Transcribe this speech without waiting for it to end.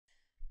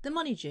The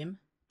Money Gym,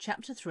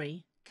 Chapter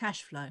 3,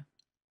 Cashflow.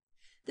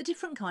 The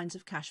different kinds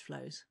of cash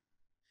flows.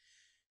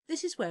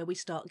 This is where we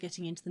start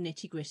getting into the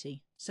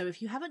nitty-gritty, so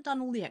if you haven't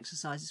done all the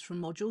exercises from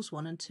modules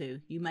 1 and 2,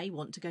 you may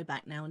want to go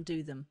back now and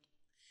do them.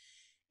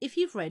 If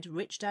you've read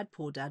Rich Dad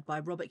Poor Dad by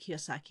Robert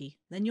Kiyosaki,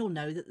 then you'll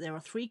know that there are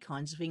 3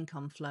 kinds of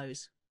income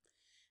flows.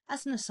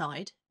 As an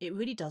aside, it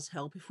really does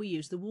help if we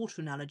use the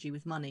water analogy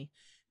with money,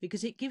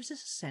 because it gives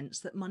us a sense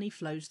that money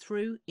flows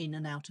through, in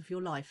and out of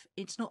your life.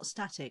 It's not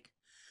static.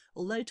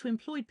 Although to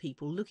employed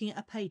people looking at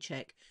a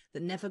paycheck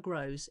that never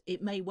grows,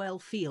 it may well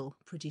feel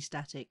pretty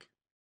static.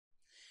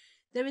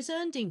 There is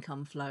earned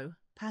income flow,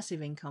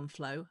 passive income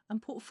flow,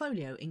 and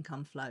portfolio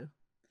income flow.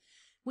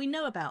 We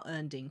know about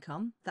earned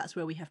income. That's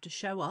where we have to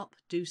show up,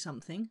 do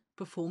something,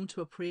 perform to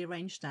a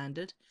pre-arranged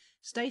standard,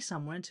 stay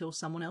somewhere until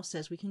someone else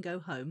says we can go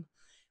home,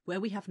 where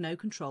we have no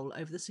control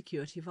over the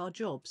security of our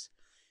jobs.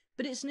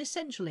 But it's an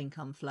essential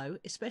income flow,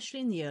 especially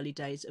in the early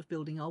days of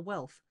building our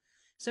wealth.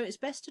 So it's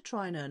best to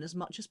try and earn as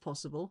much as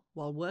possible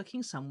while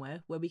working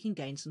somewhere where we can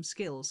gain some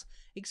skills,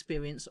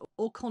 experience,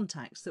 or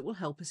contacts that will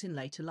help us in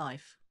later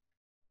life.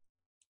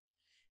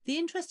 The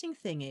interesting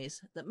thing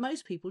is that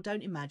most people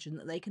don't imagine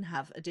that they can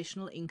have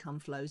additional income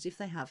flows if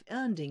they have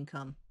earned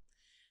income.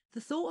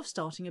 The thought of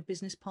starting a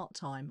business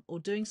part-time,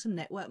 or doing some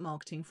network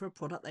marketing for a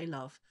product they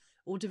love,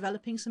 or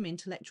developing some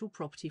intellectual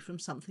property from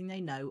something they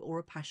know or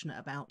are passionate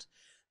about,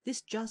 this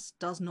just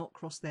does not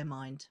cross their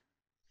mind.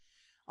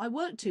 I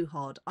work too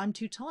hard, I'm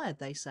too tired,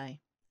 they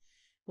say.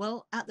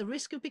 Well, at the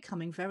risk of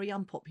becoming very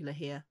unpopular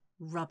here,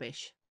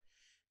 rubbish.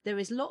 There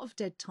is a lot of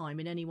dead time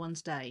in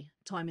anyone's day.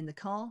 Time in the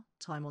car,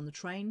 time on the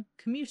train,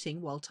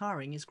 commuting while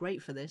tiring is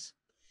great for this.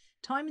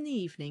 Time in the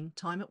evening,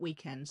 time at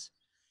weekends.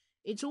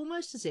 It's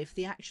almost as if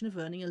the action of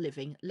earning a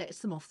living lets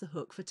them off the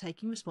hook for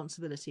taking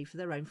responsibility for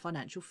their own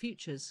financial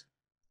futures.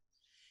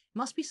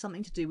 Must be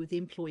something to do with the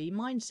employee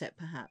mindset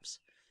perhaps,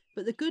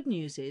 but the good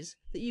news is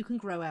that you can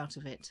grow out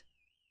of it.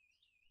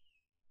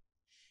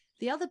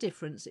 The other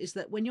difference is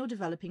that when you're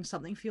developing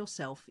something for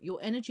yourself, your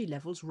energy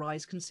levels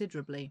rise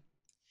considerably.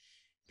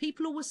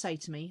 People always say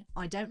to me,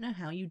 I don't know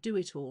how you do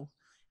it all.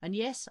 And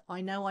yes,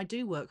 I know I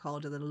do work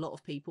harder than a lot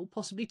of people,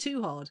 possibly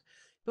too hard.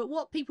 But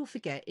what people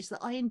forget is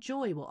that I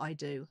enjoy what I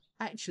do.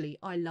 Actually,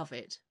 I love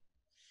it.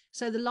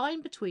 So the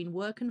line between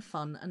work and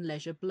fun and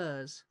leisure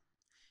blurs.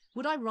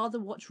 Would I rather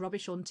watch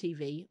rubbish on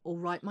TV or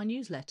write my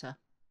newsletter?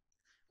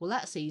 Well,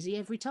 that's easy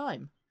every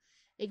time.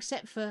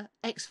 Except for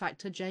X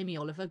Factor, Jamie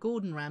Oliver,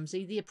 Gordon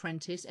Ramsay, The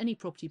Apprentice, any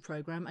property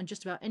programme, and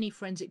just about any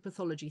forensic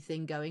pathology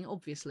thing going,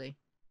 obviously.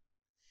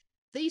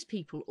 These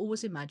people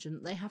always imagine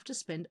that they have to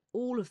spend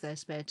all of their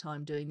spare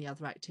time doing the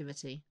other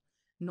activity.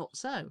 Not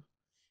so.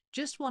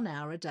 Just 1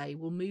 hour a day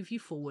will move you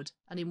forward,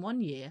 and in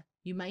 1 year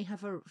you may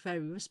have a very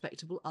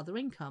respectable other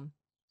income.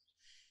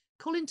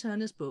 Colin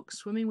Turner's book,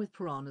 Swimming with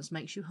Piranhas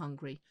Makes You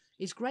Hungry,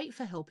 is great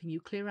for helping you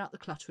clear out the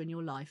clutter in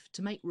your life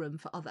to make room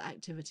for other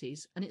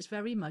activities, and it's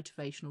very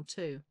motivational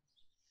too.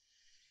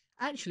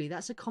 Actually,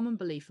 that's a common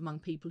belief among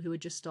people who are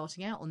just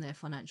starting out on their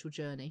financial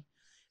journey,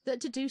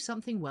 that to do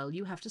something well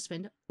you have to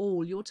spend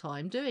all your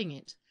time doing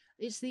it.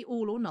 It's the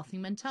all or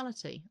nothing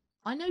mentality.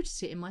 I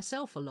notice it in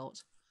myself a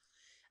lot,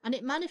 and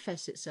it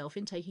manifests itself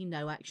in taking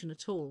no action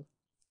at all.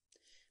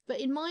 But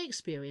in my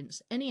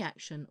experience, any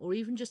action, or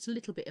even just a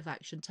little bit of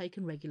action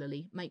taken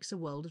regularly, makes a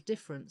world of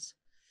difference.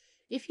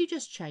 If you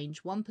just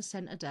change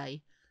 1% a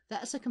day,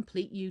 that's a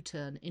complete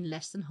U-turn in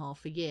less than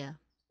half a year.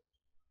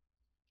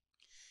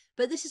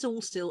 But this is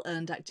all still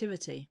earned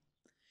activity.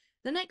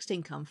 The next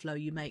income flow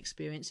you may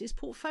experience is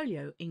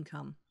portfolio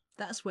income.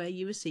 That's where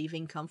you receive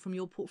income from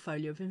your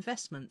portfolio of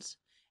investments.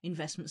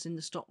 Investments in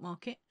the stock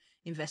market,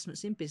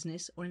 investments in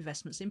business, or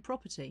investments in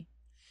property.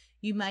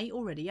 You may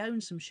already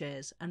own some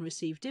shares and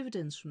receive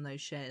dividends from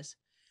those shares.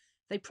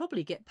 They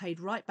probably get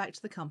paid right back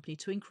to the company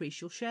to increase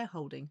your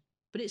shareholding,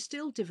 but it's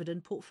still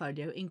dividend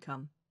portfolio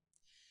income.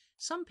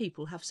 Some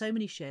people have so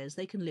many shares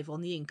they can live on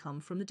the income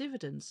from the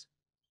dividends.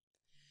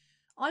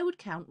 I would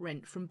count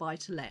rent from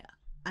buy-to-let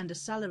and a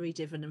salary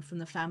dividend from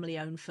the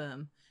family-owned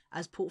firm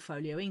as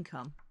portfolio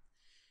income.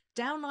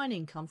 Downline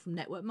income from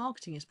network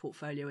marketing is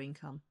portfolio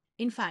income.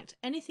 In fact,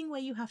 anything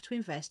where you have to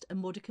invest a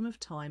modicum of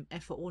time,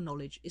 effort or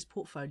knowledge is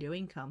portfolio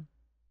income.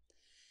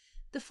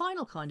 The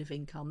final kind of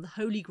income, the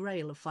holy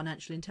grail of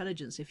financial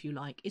intelligence if you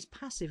like, is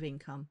passive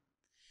income.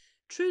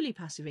 Truly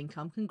passive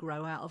income can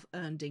grow out of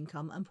earned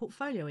income and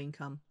portfolio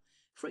income.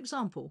 For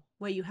example,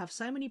 where you have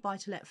so many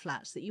buy-to-let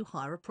flats that you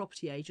hire a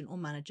property agent or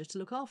manager to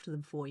look after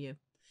them for you.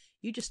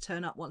 You just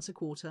turn up once a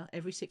quarter,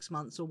 every 6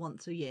 months or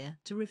once a year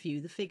to review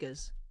the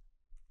figures.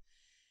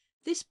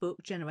 This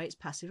book generates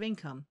passive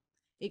income.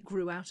 It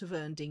grew out of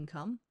earned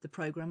income, the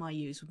program I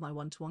use with my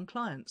one-to-one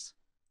clients.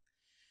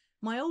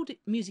 My old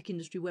music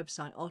industry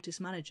website,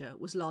 Artist Manager,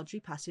 was largely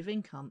passive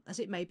income, as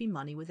it made me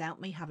money without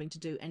me having to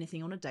do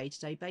anything on a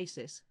day-to-day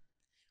basis.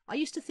 I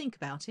used to think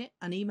about it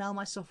and email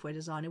my software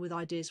designer with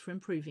ideas for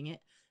improving it,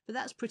 but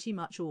that's pretty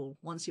much all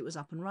once it was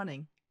up and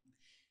running.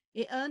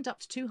 It earned up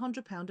to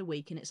 £200 a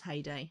week in its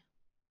heyday.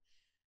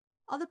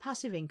 Other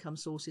passive income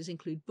sources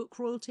include book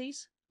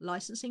royalties,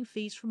 licensing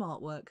fees from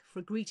artwork for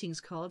a greetings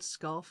card,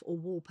 scarf or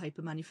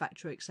wallpaper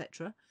manufacturer,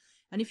 etc.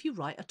 And if you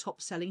write a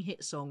top-selling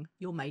hit song,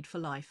 you're made for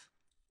life.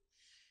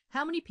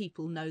 How many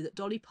people know that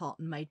Dolly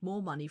Parton made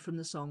more money from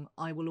the song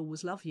I Will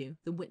Always Love You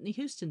than Whitney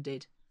Houston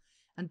did?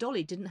 And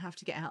Dolly didn't have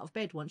to get out of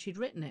bed once she'd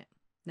written it.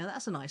 Now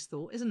that's a nice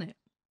thought, isn't it?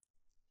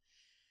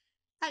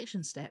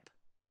 Action step.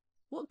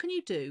 What can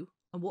you do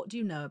and what do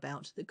you know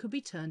about that could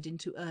be turned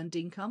into earned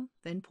income,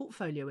 then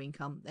portfolio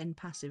income, then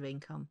passive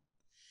income?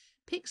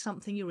 Pick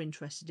something you're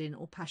interested in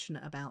or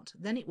passionate about,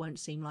 then it won't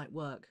seem like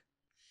work.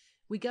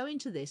 We go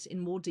into this in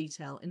more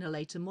detail in a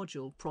later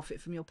module,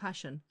 Profit from Your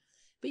Passion,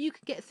 but you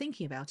can get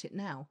thinking about it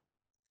now.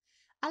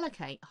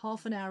 Allocate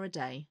half an hour a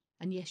day,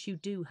 and yes, you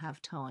do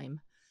have time,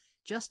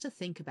 just to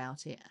think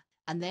about it.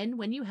 And then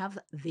when you have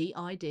the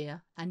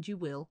idea, and you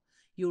will,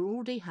 you'll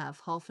already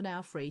have half an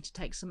hour free to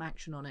take some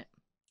action on it.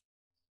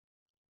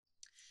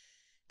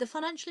 The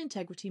financial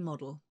integrity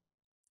model.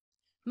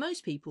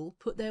 Most people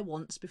put their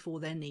wants before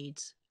their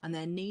needs, and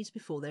their needs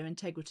before their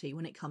integrity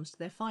when it comes to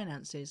their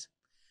finances.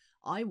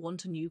 I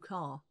want a new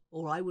car,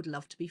 or I would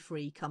love to be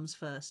free comes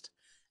first.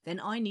 Then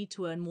I need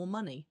to earn more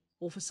money,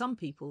 or for some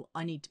people,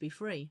 I need to be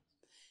free.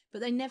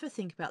 But they never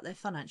think about their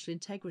financial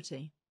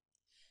integrity.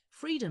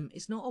 Freedom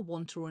is not a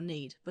want or a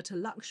need, but a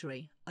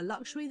luxury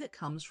that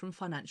comes from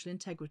financial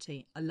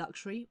integrity, a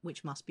luxury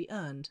which must be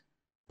earned.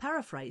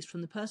 Paraphrased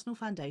from the Personal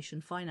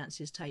Foundation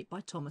Finances tape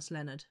by Thomas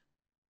Leonard.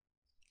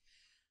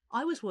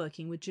 I was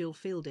working with Jill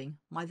Fielding,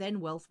 my then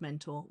wealth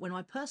mentor, when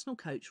my personal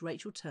coach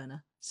Rachel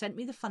Turner sent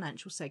me the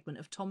financial segment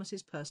of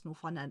Thomas's Personal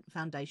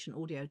Foundation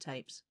audio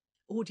tapes.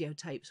 Audio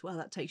tapes, well,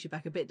 that takes you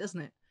back a bit,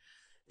 doesn't it?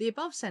 The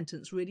above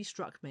sentence really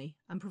struck me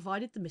and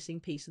provided the missing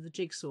piece of the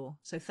jigsaw,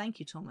 so thank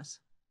you, Thomas.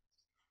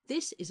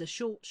 This is a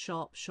short,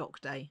 sharp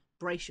shock day.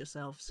 Brace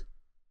yourselves.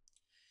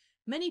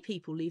 Many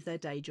people leave their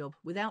day job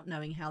without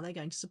knowing how they're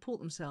going to support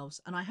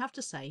themselves, and I have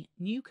to say,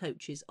 new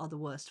coaches are the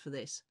worst for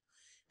this.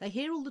 They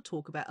hear all the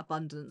talk about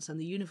abundance and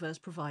the universe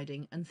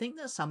providing and think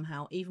that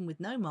somehow, even with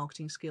no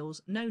marketing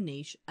skills, no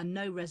niche and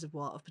no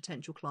reservoir of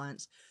potential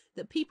clients,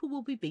 that people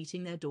will be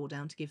beating their door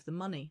down to give them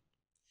money.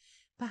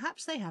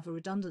 Perhaps they have a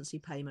redundancy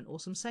payment or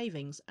some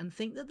savings and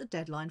think that the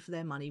deadline for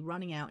their money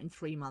running out in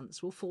 3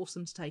 months will force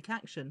them to take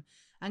action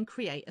and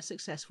create a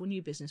successful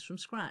new business from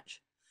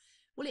scratch.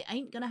 Well, it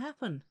ain't going to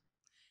happen.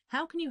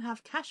 How can you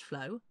have cash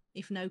flow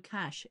if no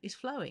cash is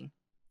flowing?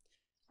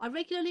 I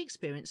regularly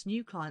experience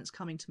new clients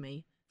coming to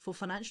me for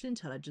financial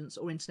intelligence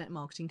or internet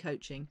marketing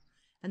coaching,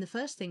 and the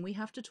first thing we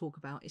have to talk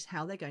about is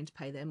how they're going to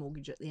pay their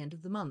mortgage at the end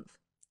of the month.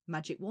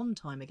 Magic wand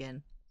time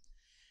again.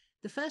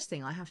 The first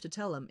thing I have to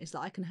tell them is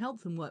that I can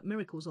help them work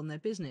miracles on their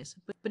business,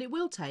 but it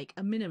will take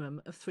a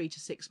minimum of 3 to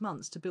 6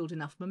 months to build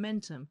enough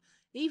momentum,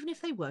 even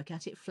if they work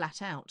at it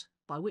flat out,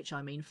 by which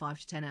I mean 5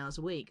 to 10 hours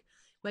a week,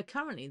 where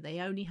currently they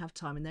only have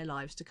time in their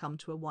lives to come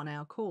to a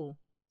 1-hour call.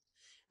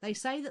 They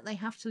say that they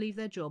have to leave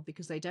their job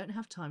because they don't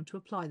have time to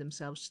apply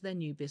themselves to their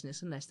new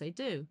business unless they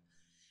do.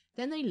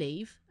 Then they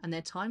leave and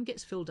their time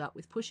gets filled up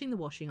with pushing the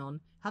washing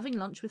on, having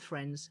lunch with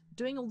friends,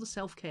 doing all the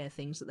self-care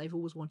things that they've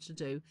always wanted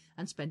to do,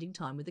 and spending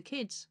time with the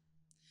kids.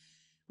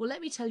 Well,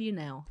 let me tell you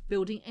now,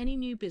 building any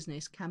new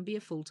business can be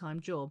a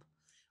full-time job,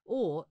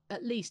 or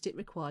at least it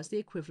requires the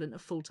equivalent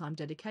of full-time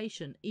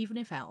dedication, even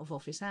if out of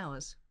office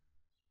hours.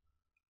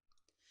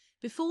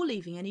 Before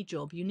leaving any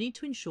job, you need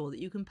to ensure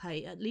that you can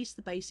pay at least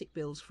the basic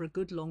bills for a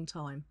good long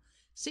time,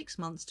 6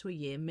 months to a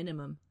year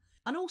minimum,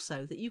 and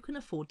also that you can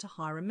afford to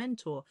hire a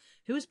mentor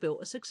who has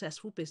built a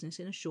successful business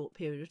in a short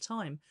period of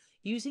time,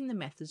 using the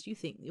methods you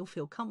think you'll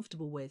feel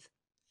comfortable with.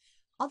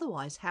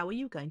 Otherwise, how are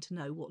you going to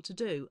know what to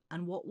do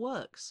and what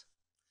works?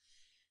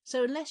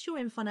 So unless you're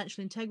in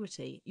financial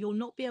integrity, you'll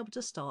not be able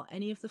to start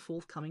any of the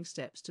forthcoming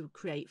steps to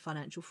create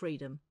financial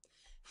freedom.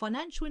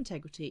 Financial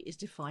integrity is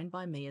defined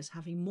by me as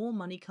having more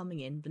money coming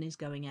in than is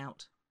going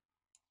out.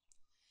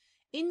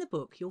 In the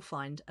book, you'll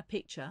find a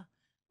picture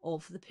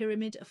of the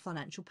pyramid of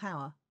financial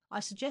power.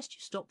 I suggest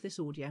you stop this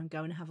audio and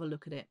go and have a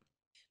look at it.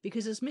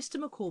 Because as Mr.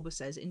 McCorber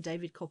says in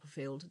David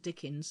Copperfield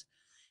Dickens,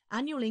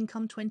 annual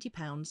income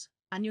 £20,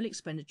 annual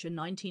expenditure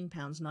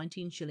 £19,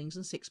 19 shillings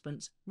and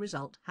sixpence,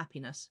 result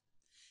happiness.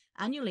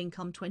 Annual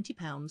income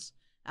 £20,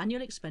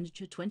 annual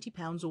expenditure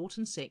 £20 ought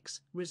and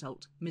 6,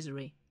 result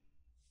misery.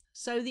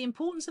 So the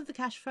importance of the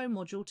cash flow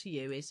module to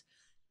you is,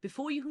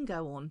 before you can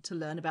go on to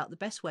learn about the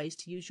best ways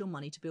to use your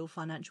money to build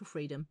financial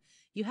freedom,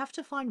 you have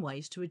to find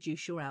ways to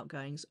reduce your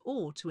outgoings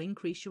or to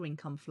increase your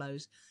income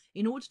flows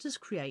in order to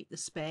create the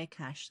spare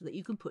cash that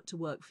you can put to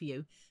work for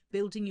you,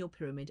 building your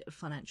pyramid of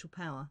financial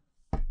power.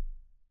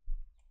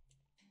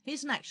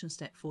 Here's an action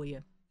step for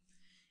you.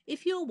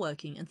 If you're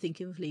working and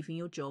thinking of leaving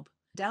your job,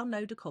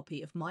 download a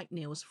copy of Mike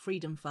Neal's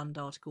Freedom Fund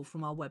article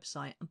from our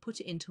website and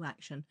put it into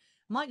action.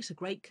 Mike's a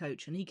great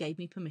coach and he gave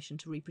me permission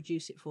to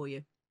reproduce it for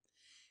you.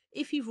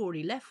 If you've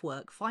already left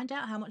work, find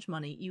out how much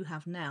money you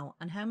have now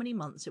and how many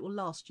months it will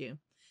last you.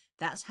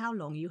 That's how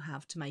long you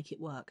have to make it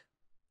work.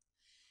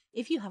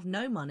 If you have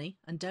no money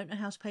and don't know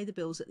how to pay the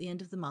bills at the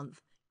end of the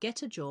month,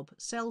 get a job,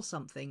 sell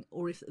something,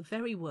 or if at the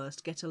very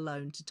worst, get a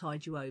loan to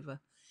tide you over.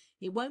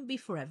 It won't be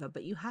forever,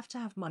 but you have to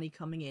have money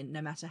coming in,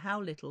 no matter how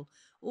little,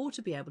 or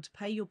to be able to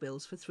pay your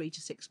bills for 3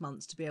 to 6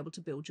 months to be able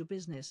to build your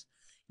business.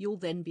 You'll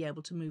then be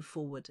able to move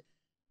forward.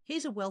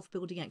 Here's a wealth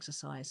building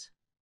exercise.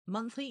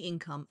 Monthly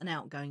income and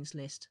outgoings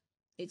list.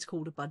 It's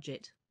called a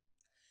budget.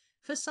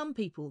 For some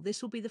people,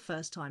 this will be the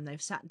first time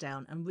they've sat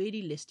down and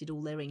really listed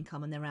all their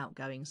income and their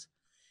outgoings.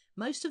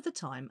 Most of the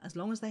time, as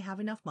long as they have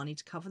enough money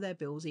to cover their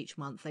bills each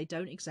month, they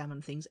don't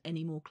examine things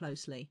any more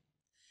closely.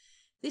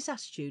 This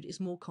attitude is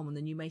more common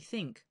than you may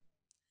think.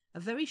 A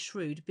very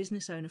shrewd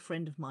business owner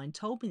friend of mine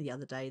told me the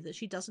other day that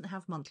she doesn't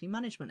have monthly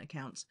management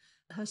accounts.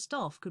 Her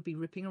staff could be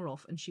ripping her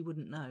off and she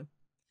wouldn't know.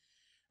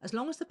 As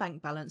long as the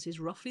bank balance is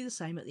roughly the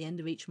same at the end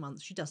of each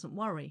month, she doesn't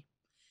worry.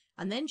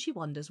 And then she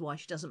wonders why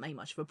she doesn't make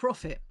much of a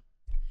profit.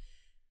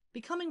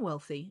 Becoming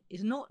wealthy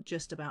is not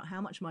just about how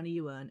much money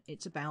you earn,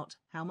 it's about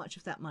how much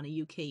of that money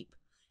you keep,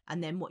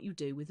 and then what you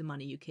do with the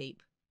money you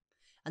keep.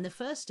 And the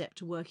first step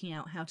to working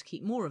out how to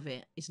keep more of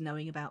it is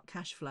knowing about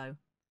cash flow.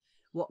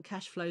 What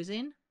cash flows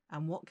in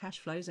and what cash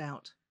flows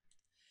out.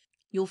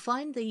 You'll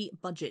find the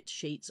budget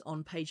sheets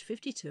on page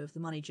 52 of the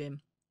Money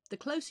Gym. The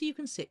closer you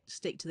can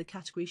stick to the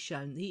categories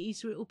shown, the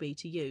easier it will be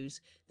to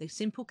use the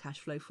simple cash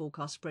flow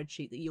forecast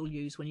spreadsheet that you'll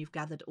use when you've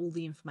gathered all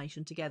the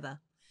information together.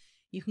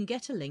 You can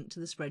get a link to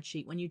the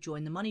spreadsheet when you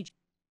join the Money Gym.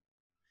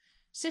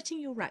 Setting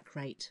your rack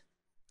rate.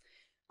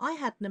 I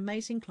had an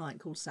amazing client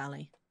called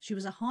Sally. She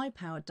was a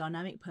high-powered,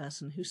 dynamic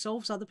person who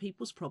solves other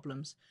people's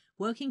problems,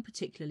 working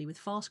particularly with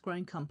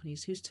fast-growing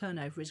companies whose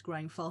turnover is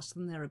growing faster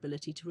than their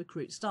ability to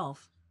recruit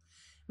staff.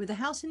 With a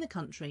house in the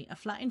country, a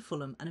flat in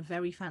Fulham and a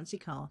very fancy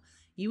car,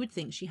 you would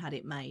think she had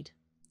it made.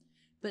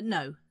 But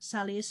no,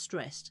 Sally is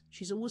stressed.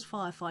 She's always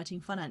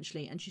firefighting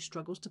financially and she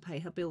struggles to pay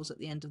her bills at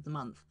the end of the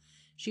month.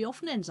 She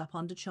often ends up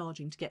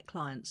undercharging to get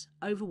clients,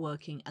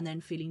 overworking and then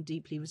feeling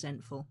deeply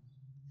resentful.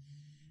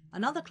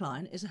 Another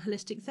client is a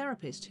holistic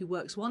therapist who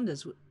works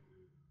wonders with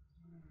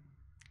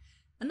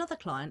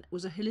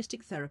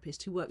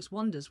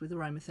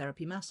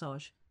aromatherapy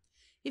massage.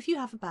 If you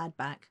have a bad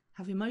back,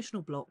 have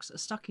emotional blocks, are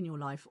stuck in your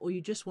life, or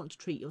you just want to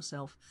treat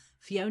yourself,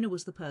 Fiona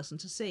was the person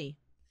to see.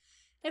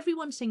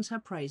 Everyone sings her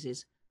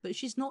praises, but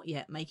she's not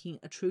yet making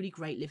a truly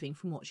great living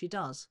from what she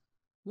does.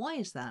 Why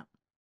is that?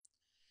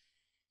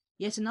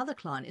 Yet another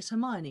client is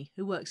Hermione,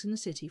 who works in the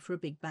city for a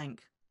big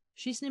bank.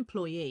 She's an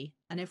employee,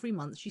 and every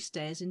month she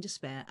stares in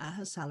despair at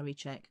her salary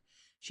check.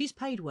 She's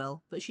paid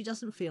well, but she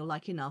doesn't feel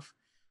like enough.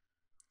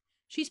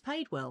 She's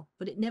paid well,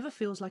 but it never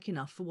feels like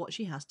enough for what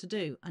she has to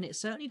do, and it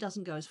certainly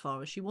doesn't go as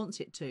far as she wants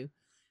it to,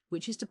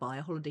 which is to buy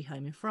a holiday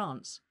home in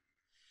France.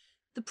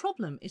 The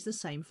problem is the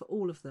same for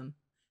all of them.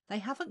 They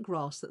haven't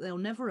grasped that they'll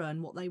never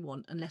earn what they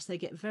want unless they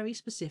get very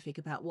specific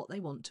about what they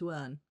want to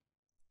earn.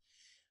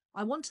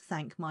 I want to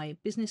thank my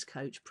previous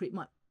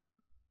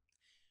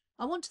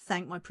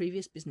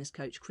business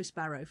coach, Chris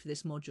Barrow, for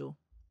this module.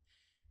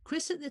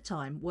 Chris at the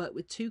time worked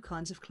with two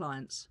kinds of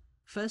clients.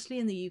 Firstly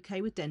in the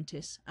UK with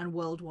dentists and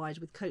worldwide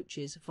with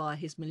coaches via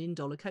his $1 Million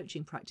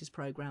Coaching Practice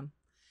program.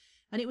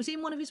 And it was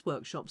in one of his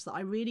workshops that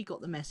I really got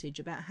the message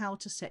about how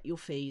to set your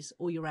fees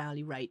or your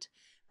hourly rate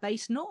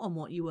based not on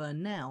what you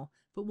earn now,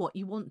 but what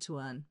you want to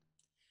earn.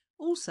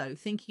 Also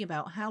thinking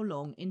about how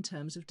long in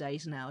terms of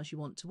days and hours you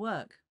want to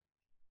work.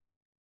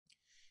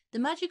 The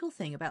magical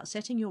thing about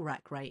setting your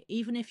rack rate,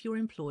 even if you're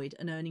employed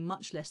and earning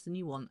much less than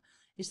you want,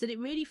 is that it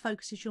really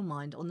focuses your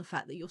mind on the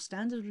fact that your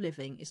standard of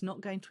living is not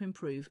going to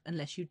improve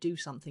unless you do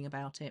something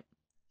about it.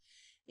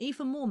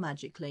 Even more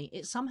magically,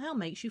 it somehow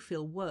makes you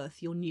feel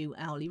worth your new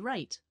hourly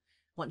rate,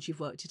 once you've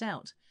worked it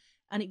out,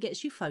 and it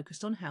gets you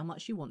focused on how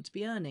much you want to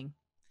be earning.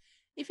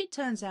 If it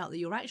turns out that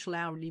your actual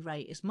hourly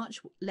rate is much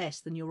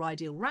less than your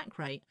ideal rack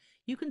rate,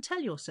 you can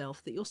tell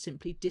yourself that you're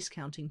simply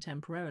discounting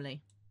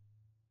temporarily.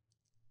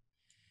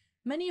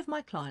 Many of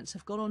my clients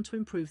have gone on to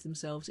improve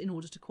themselves in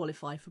order to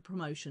qualify for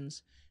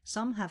promotions.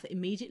 Some have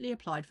immediately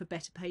applied for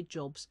better paid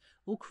jobs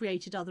or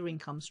created other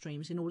income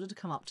streams in order to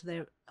come up to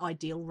their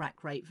ideal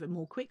rack rate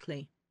more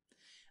quickly.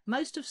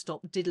 Most have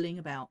stopped diddling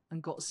about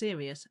and got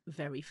serious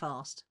very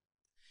fast.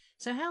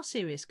 So how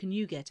serious can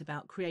you get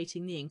about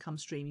creating the income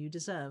stream you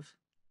deserve?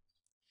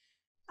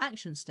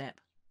 Action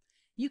step.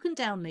 You can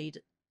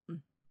download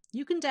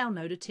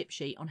a tip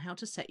sheet on how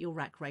to set your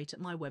rack rate at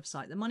my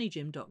website,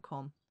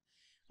 themoneygym.com.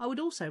 I would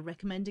also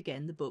recommend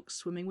again the book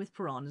Swimming with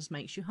Piranhas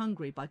Makes You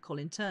Hungry by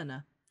Colin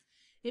Turner.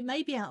 It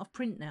may be out of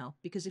print now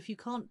because I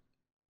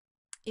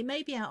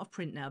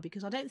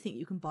don't think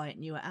you can buy it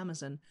new at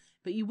Amazon,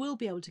 but you will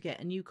be able to get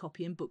a new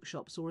copy in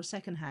bookshops or a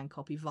second-hand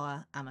copy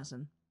via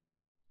Amazon.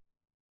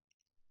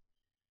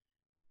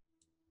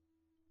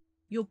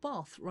 Your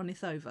bath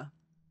runneth over.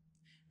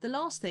 The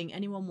last thing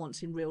anyone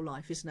wants in real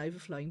life is an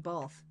overflowing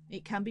bath.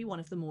 It can be one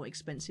of the more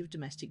expensive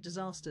domestic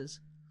disasters.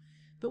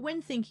 But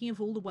when thinking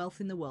of all the wealth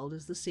in the world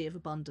as the sea of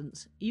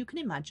abundance, you can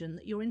imagine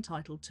that you're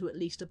entitled to at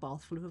least a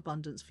bathful of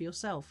abundance for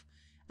yourself,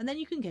 and then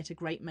you can get a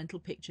great mental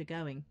picture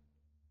going.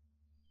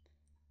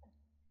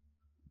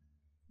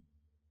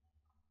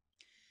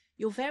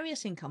 Your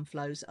various income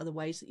flows are the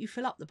ways that you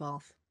fill up the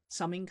bath.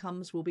 Some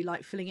incomes will be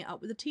like filling it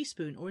up with a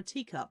teaspoon or a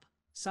teacup.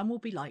 Some will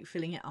be like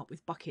filling it up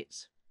with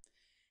buckets.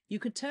 You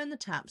could turn the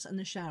taps and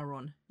the shower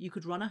on. You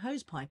could run a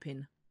hose pipe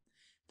in.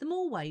 The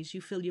more ways you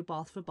fill your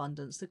bath of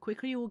abundance, the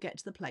quicker you will get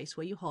to the place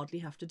where you hardly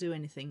have to do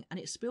anything and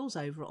it spills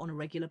over on a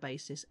regular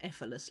basis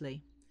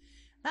effortlessly.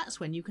 That's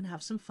when you can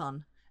have some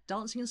fun,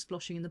 dancing and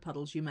sploshing in the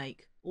puddles you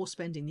make, or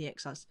spending the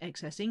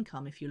excess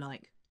income if you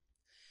like.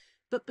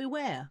 But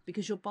beware,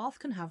 because your bath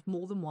can have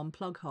more than one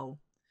plug hole.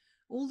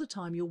 All the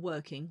time you're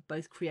working,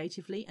 both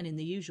creatively and in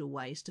the usual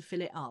ways, to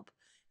fill it up,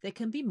 there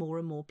can be more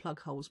and more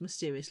plug holes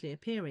mysteriously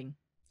appearing.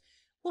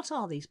 What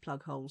are these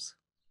plug holes?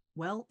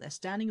 Well, they're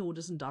standing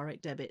orders and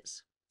direct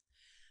debits.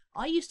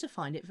 I used to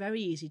find it very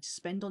easy to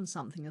spend on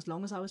something as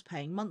long as I was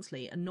paying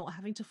monthly and not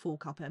having to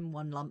fork up in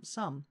one lump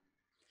sum.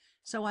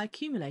 So I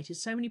accumulated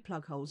so many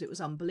plug holes it was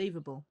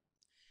unbelievable.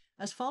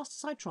 As fast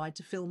as I tried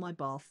to fill my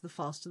bath, the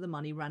faster the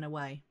money ran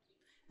away.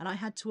 And I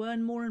had to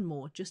earn more and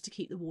more just to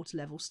keep the water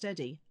level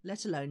steady,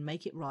 let alone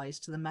make it rise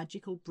to the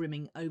magical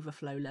brimming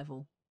overflow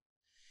level.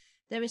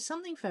 There is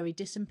something very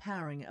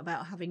disempowering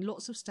about having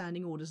lots of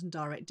standing orders and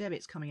direct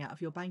debits coming out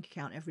of your bank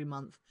account every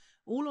month,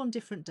 all on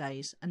different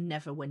days and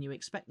never when you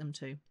expect them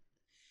to.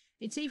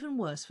 It's even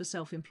worse for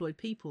self-employed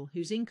people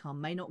whose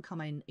income may not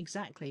come in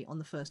exactly on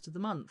the first of the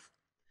month.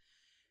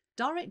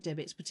 Direct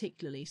debits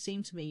particularly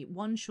seem to me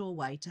one sure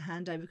way to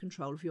hand over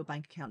control of your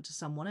bank account to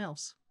someone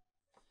else.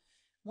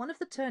 One of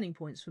the turning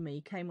points for me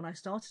came when I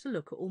started to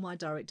look at all my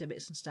direct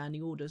debits and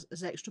standing orders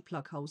as extra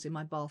plug holes in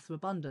my bath of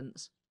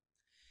abundance.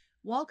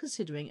 While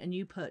considering a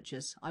new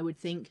purchase, I would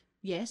think,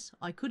 yes,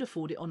 I could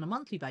afford it on a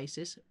monthly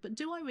basis, but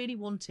do I really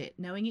want it,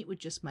 knowing it would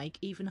just make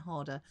even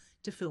harder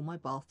to fill my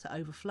bath to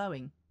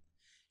overflowing?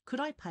 Could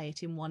I pay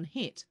it in one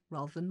hit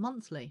rather than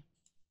monthly?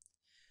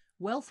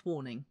 Wealth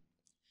warning.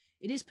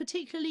 It is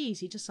particularly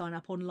easy to sign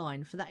up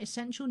online for that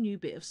essential new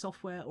bit of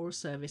software or a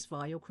service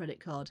via your credit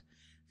card.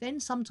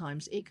 Then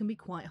sometimes it can be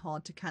quite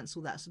hard to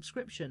cancel that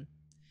subscription.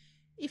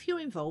 If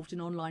you're involved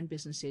in online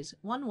businesses,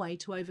 one way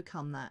to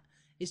overcome that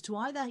is to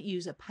either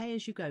use a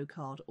pay-as-you-go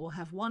card or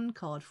have one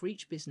card for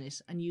each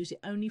business and use it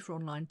only for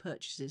online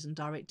purchases and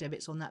direct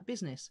debits on that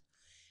business.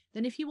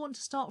 Then if you want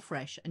to start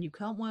fresh and you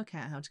can't work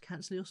out how to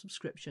cancel your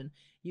subscription,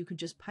 you can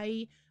just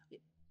pay...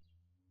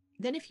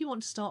 Then if you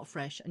want to start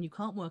fresh and you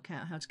can't work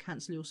out how to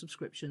cancel your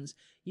subscriptions,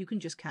 you can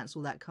just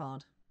cancel that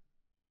card.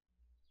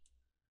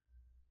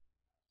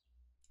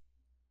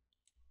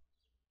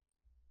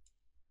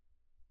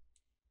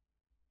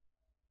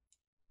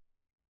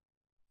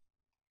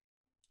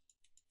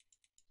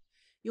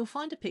 You'll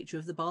find a picture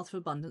of the bath of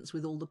abundance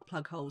with all the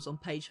plug holes on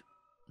page...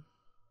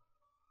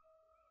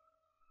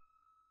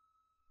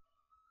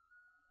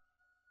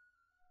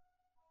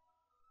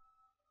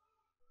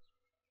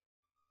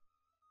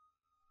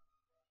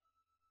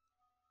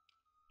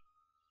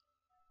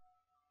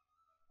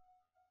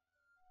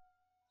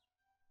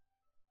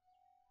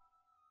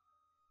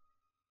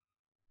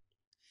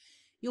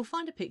 You'll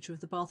find a picture of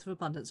the bath of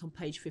abundance on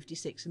page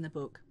 56 in the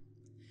book.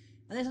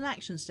 And there's an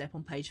action step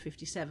on page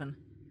 57.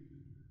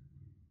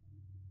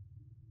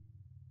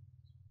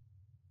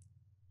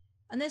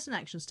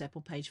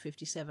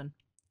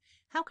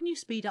 How can you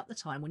speed up the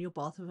time when your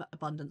bath of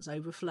abundance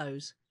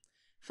overflows?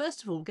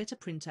 First of all, get a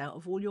printout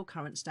of all your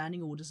current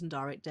standing orders and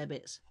direct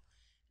debits.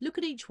 Look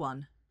at each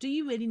one. Do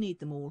you really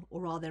need them all,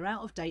 or are there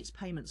out-of-date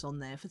payments on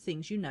there for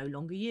things you no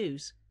longer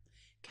use?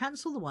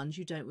 Cancel the ones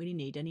you don't really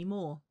need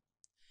anymore.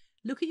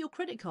 Look at your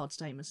credit card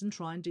statements and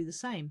try and do the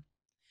same.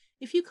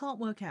 If you can't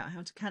work out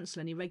how to cancel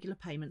any regular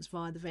payments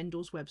via the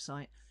vendor's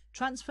website,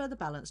 transfer the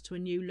balance to a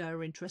new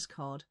lower interest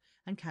card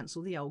and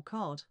cancel the old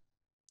card.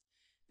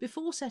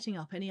 Before setting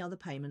up any other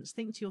payments,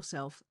 think to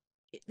yourself,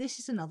 this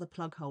is another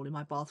plug hole in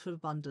my bath of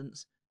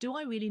abundance. Do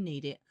I really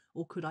need it,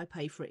 or could I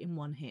pay for it in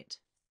one hit?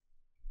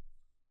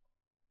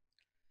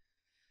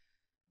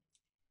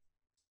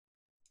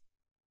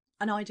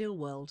 An ideal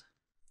world.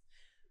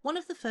 One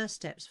of the first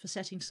steps for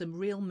setting some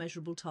real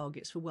measurable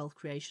targets for wealth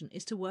creation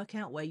is to work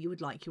out where you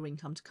would like your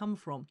income to come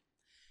from.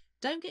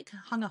 Don't get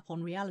hung up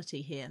on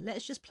reality here.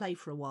 Let's just play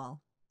for a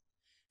while.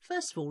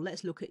 First of all,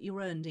 let's look at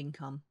your earned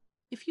income.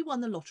 If you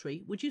won the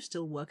lottery, would you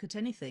still work at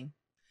anything?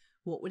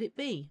 What would it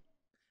be?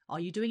 Are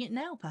you doing it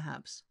now,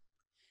 perhaps?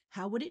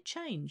 How would it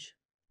change?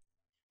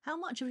 How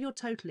much of your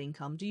total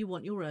income do you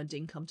want your earned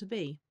income to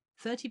be?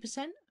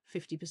 30%,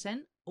 50%,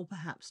 or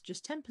perhaps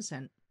just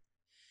 10%?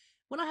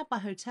 When I had my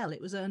hotel,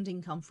 it was earned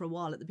income for a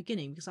while at the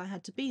beginning because I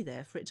had to be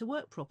there for it to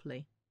work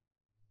properly.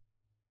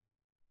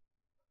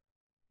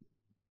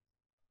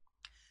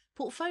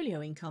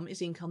 Portfolio income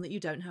is income that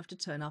you don't have to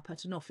turn up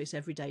at an office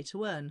every day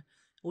to earn,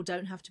 or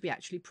don't have to be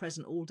actually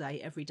present all day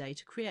every day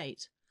to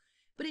create.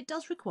 But it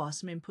does require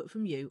some input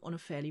from you on a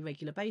fairly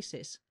regular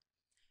basis.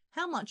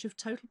 How much of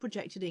total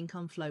projected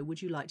income flow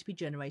would you like to be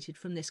generated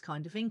from this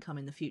kind of income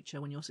in the future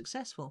when you're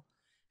successful?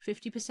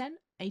 50%?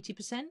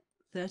 80%?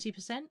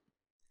 30%?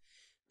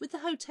 With the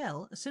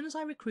hotel, as soon as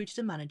I recruited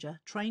a manager,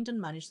 trained and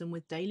managed them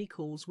with daily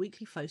calls,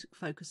 weekly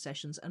focus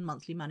sessions and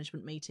monthly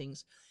management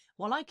meetings,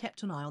 while I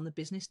kept an eye on the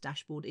business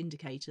dashboard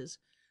indicators,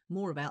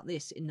 more about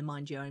this in the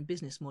Mind Your Own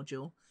Business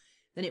module,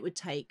 then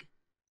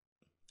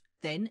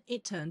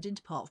it turned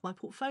into part of my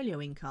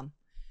portfolio income.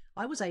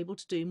 I was able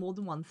to do more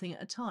than one thing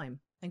at a time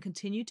and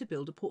continue to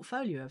build a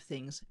portfolio of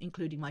things,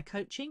 including my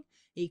coaching,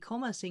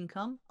 e-commerce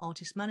income,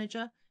 artist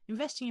manager,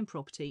 investing in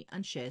property,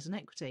 and shares and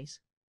equities.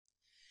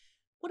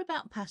 What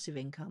about passive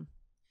income?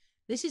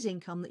 This is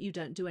income that you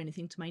don't do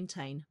anything to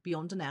maintain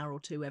beyond an hour or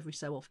two every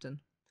so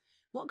often.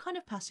 What kind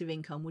of passive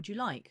income would you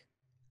like?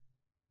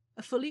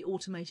 A fully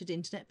automated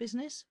internet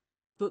business?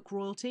 Book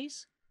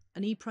royalties?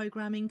 An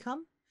e-program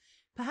income?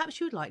 Perhaps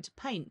you would like to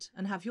paint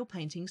and have your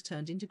paintings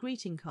turned into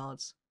greeting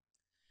cards.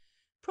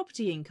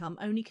 Property income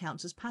only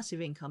counts as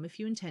passive income if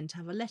you intend to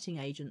have a letting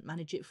agent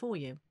manage it for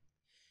you.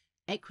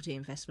 Equity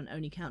investment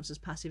only counts as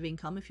passive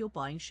income if you're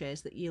buying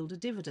shares that yield a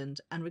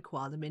dividend and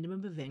require the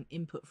minimum of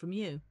input from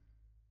you.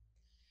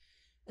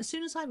 As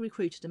soon as I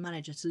recruited a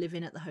manager to live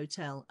in at the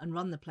hotel and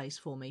run the place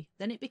for me,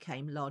 then it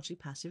became largely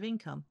passive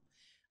income.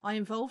 I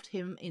involved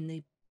him in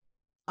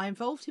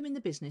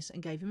the business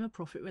and gave him a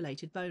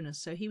profit-related bonus,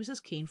 so he was as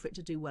keen for it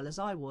to do well as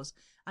I was,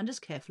 and as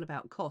careful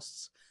about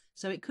costs,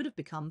 so it could have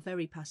become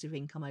very passive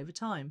income over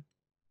time.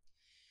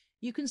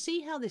 You can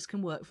see how this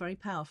can work very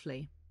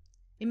powerfully.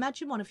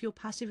 Imagine one of your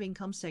passive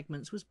income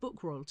segments was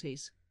book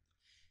royalties.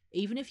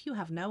 Even if you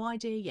have no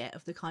idea yet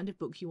of the kind of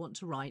book you want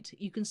to write,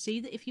 you can see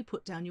that if you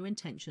put down your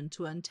intention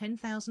to earn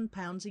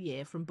 £10,000 a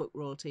year from book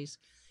royalties,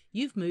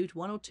 you've moved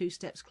 1 or 2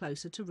 steps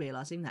closer to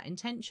realising that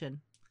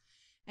intention.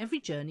 Every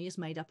journey is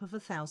made up of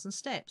 1,000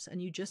 steps,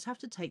 and you just have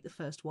to take the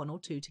first 1 or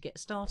 2 to get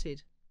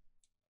started.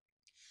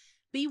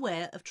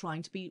 Beware of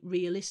trying to be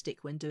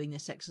realistic when doing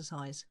this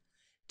exercise.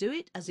 Do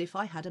it as if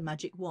I had a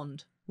magic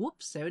wand.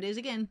 Whoops, there it is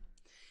again.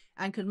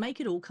 And could make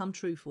it all come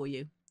true for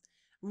you.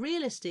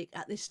 Realistic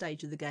at this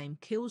stage of the game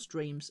kills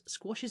dreams,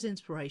 squashes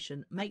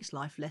inspiration, makes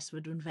life less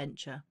of an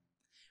adventure.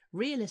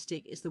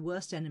 Realistic is the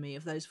worst enemy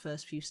of those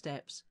first few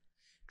steps.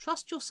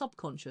 Trust your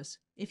subconscious.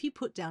 If you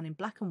put down in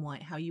black and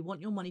white how you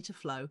want your money to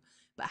flow,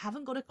 but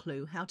haven't got a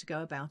clue how to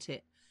go about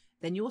it,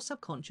 then your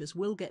subconscious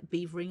will get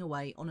beavering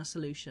away on a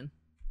solution.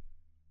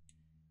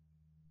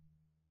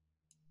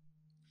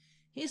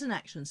 Here's an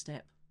action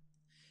step.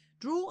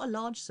 Draw a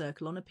large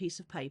circle on a piece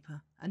of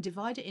paper and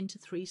divide it into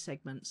 3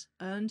 segments: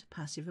 earned,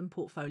 passive and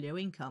portfolio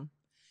income.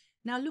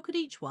 Now look at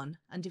each one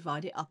and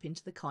divide it up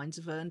into the kinds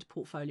of earned,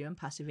 portfolio and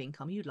passive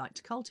income you'd like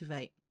to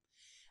cultivate.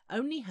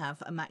 Only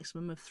have a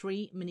maximum of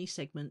 3 mini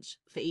segments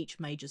for each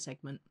major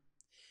segment.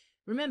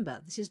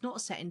 Remember, this is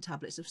not set in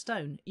tablets of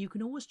stone. You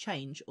can always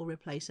change or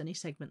replace any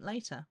segment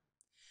later.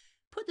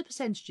 Put the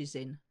percentages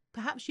in.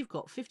 Perhaps you've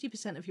got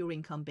 50% of your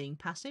income being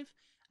passive,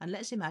 and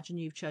let's imagine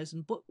you've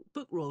chosen book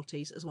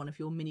royalties as one of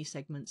your mini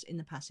segments in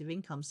the passive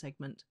income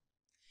segment.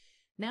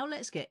 Now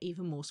let's get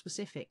even more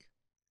specific.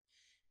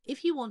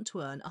 If you want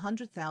to earn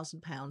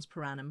 £100,000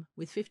 per annum,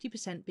 with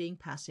 50% being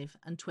passive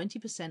and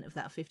 20% of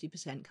that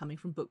 50% coming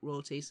from book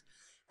royalties,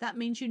 that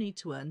means you need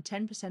to earn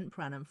 10%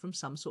 per annum from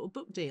some sort of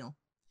book deal.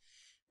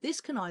 This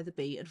can either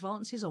be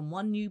advances on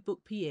 1 new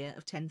book per year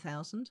of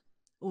 £10,000,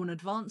 or an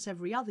advance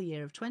every other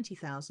year of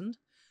 £20,000,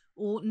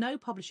 or no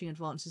publishing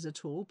advances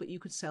at all, but you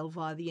could sell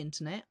via the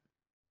internet.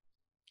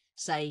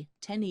 Say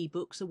 10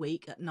 ebooks a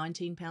week at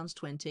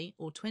 £19.20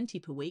 or 20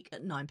 per week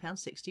at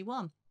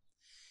 £9.61.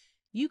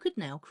 You could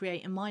now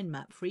create a mind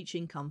map for each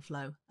income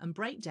flow and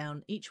break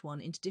down each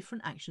one into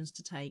different actions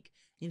to take,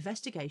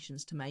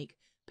 investigations to make,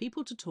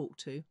 people to talk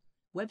to,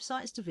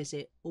 websites to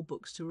visit, or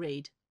books to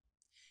read.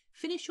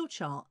 Finish your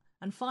chart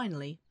and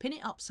finally pin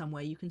it up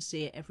somewhere you can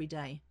see it every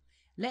day.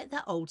 Let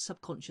that old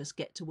subconscious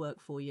get to work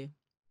for you.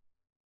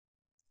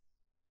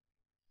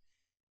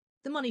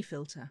 The money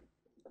filter.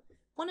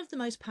 One of the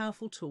most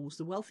powerful tools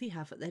the wealthy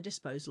have at their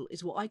disposal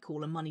is what I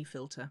call a money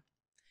filter.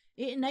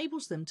 It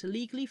enables them to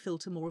legally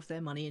filter more of their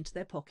money into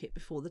their pocket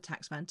before the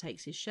taxman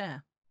takes his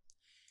share.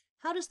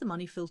 How does the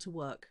money filter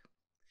work?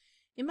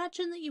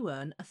 Imagine that you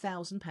earn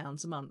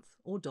 £1,000 a month,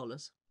 or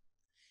dollars.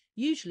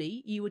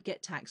 Usually you would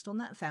get taxed on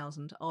that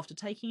 1,000 after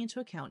taking into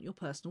account your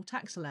personal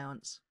tax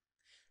allowance.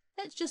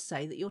 Let's just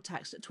say that you're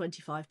taxed at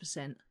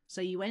 25%,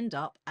 so you end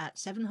up at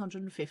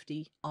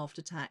 $750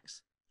 after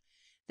tax.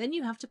 Then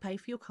you have to pay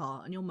for your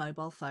car and your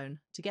mobile phone,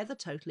 together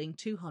totaling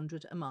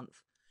 $200 a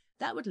month.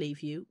 That would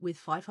leave you with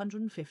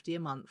 $550 a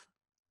month.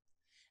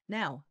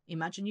 Now,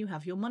 imagine you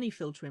have your money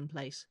filter in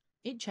place.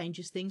 It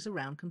changes things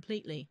around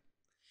completely.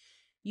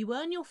 You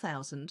earn your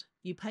 1,000,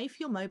 you pay for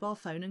your mobile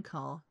phone and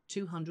car,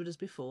 $200 as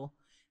before,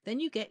 then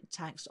you get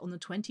taxed on the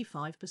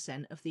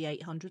 25% of the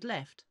 $800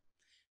 left.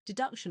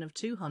 Deduction of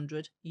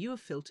 $200, you have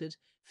filtered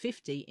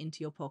 $50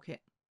 into your pocket.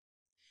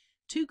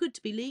 Too good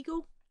to be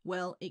legal?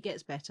 Well, it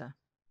gets better.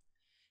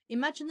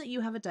 Imagine that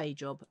you have a day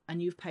job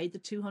and you've paid the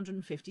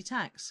 $250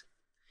 tax.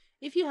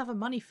 If you have a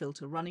money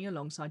filter running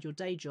alongside your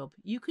day job,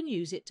 you can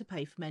use it to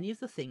pay for many of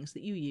the things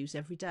that you use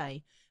every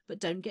day, but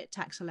don't get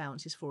tax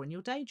allowances for in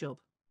your day job.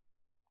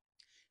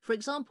 For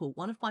example,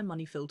 one of my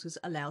money filters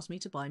allows me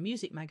to buy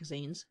music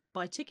magazines,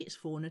 buy tickets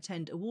for and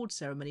attend award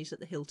ceremonies at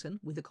the Hilton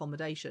with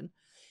accommodation,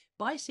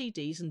 buy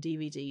CDs and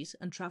DVDs,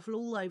 and travel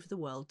all over the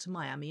world to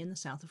Miami and the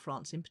south of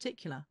France in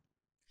particular.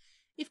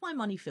 If my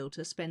money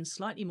filter spends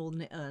slightly more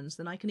than it earns,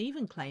 then I can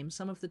even claim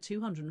some of the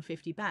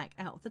 $250 back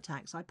out of the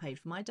tax I paid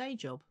for my day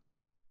job.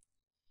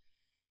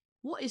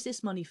 What is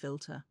this money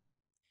filter?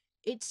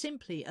 It's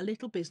simply a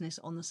little business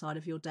on the side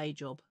of your day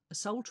job, a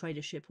sole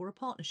tradership or a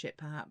partnership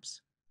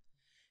perhaps.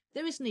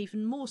 There is an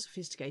even more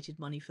sophisticated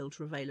money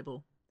filter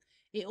available.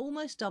 It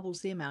almost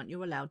doubles the amount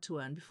you're allowed to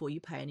earn before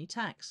you pay any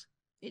tax.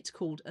 It's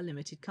called a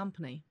limited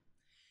company.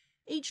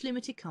 Each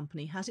limited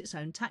company has its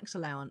own tax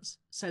allowance,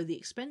 so the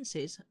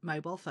expenses,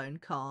 mobile phone,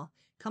 car,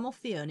 come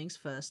off the earnings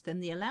first, then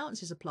the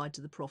allowance is applied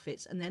to the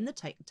profits, and then the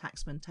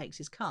taxman takes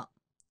his cut.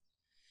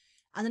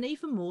 And an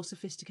even more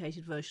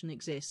sophisticated version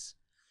exists.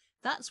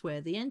 That's where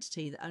the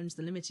entity that owns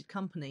the limited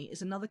company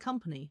is another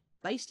company,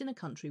 based in a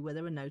country where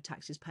there are no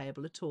taxes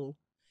payable at all.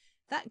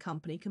 That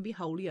company can be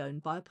wholly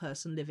owned by a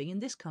person living in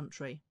this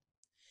country.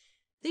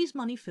 These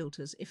money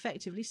filters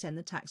effectively send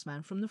the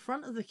taxman from the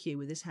front of the queue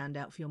with his hand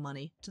out for your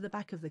money to the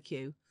back of the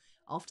queue,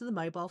 after the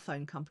mobile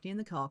phone company and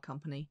the car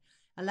company,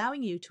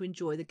 allowing you to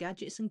enjoy the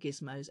gadgets and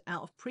gizmos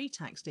out of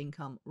pre-taxed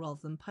income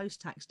rather than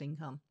post-taxed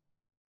income.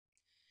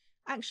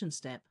 Action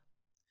step.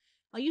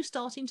 Are you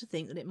starting to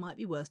think that it might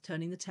be worth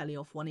turning the telly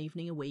off one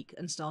evening a week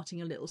and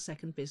starting a little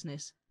second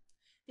business?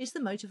 Is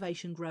the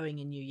motivation growing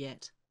in you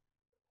yet?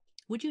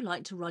 Would you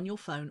like to run your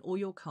phone or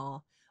your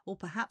car, or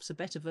perhaps a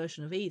better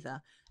version of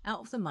either, out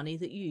of the money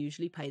that you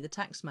usually pay the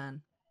taxman?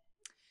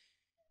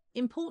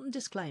 Important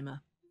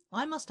disclaimer.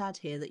 I must add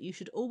here that you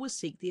should always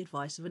seek the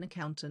advice of an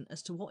accountant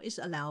as to what is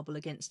allowable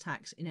against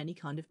tax in any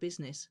kind of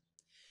business.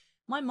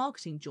 My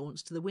marketing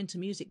jaunts to the Winter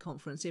Music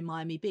Conference in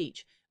Miami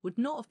Beach would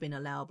not have been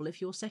allowable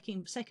if your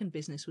second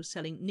business was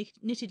selling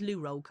knitted loo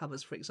roll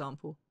covers, for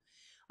example.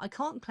 I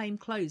can't claim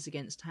clothes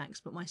against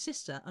tax, but my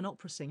sister, an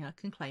opera singer,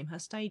 can claim her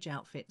stage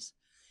outfits.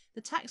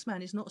 The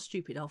taxman is not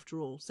stupid after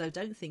all, so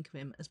don't think of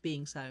him as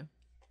being so.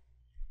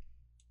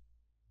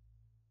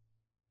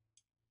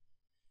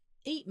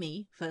 Eat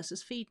me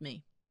versus feed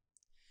me.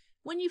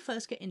 When you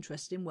first get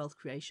interested in wealth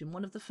creation,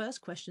 one of the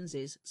first questions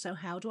is, so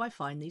how do I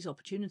find these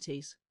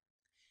opportunities?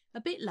 A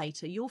bit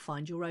later, you'll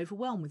find you're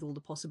overwhelmed with all the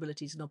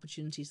possibilities and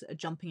opportunities that are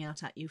jumping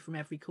out at you from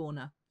every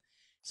corner.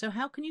 So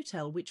how can you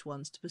tell which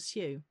ones to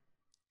pursue?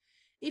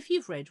 If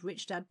you've read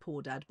Rich Dad,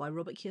 Poor Dad by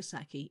Robert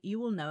Kiyosaki, you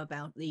will know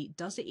about the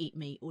does it eat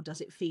me or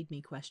does it feed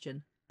me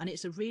question, and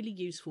it's a really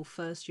useful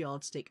first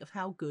yardstick of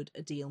how good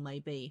a deal may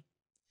be.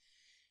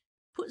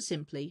 Put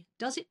simply,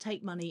 does it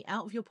take money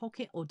out of your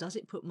pocket or does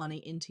it put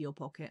money into your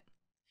pocket?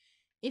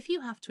 If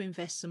you have to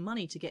invest some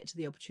money to get to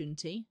the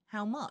opportunity,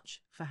 how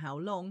much, for how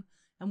long,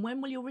 and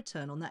when will your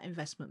return on that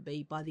investment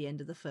be by the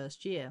end of the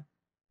first year?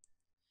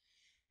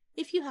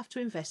 If you have to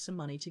invest some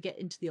money to get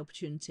into the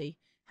opportunity,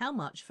 how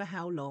much, for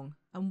how long,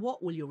 and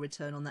what will your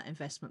return on that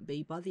investment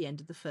be by the end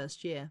of the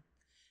first year?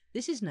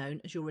 This is known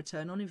as your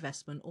return on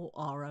investment, or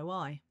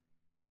ROI.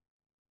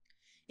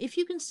 If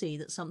you can see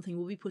that something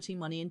will be putting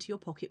money into your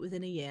pocket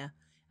within a year,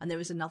 and there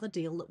is another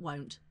deal that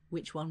won't,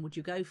 which one would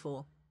you go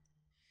for?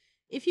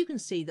 If you can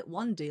see that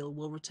one deal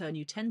will return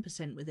you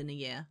 10% within a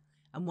year,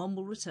 and one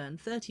will return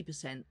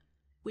 30%,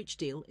 which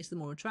deal is the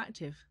more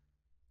attractive?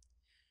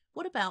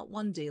 What about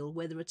one deal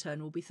where the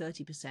return will be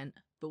 30%,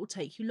 but will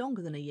take you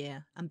longer than a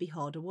year and be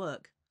harder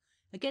work,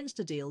 against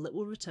a deal that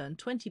will return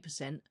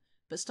 20%,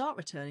 but start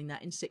returning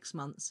that in 6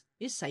 months,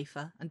 is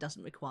safer and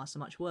doesn't require so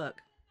much work?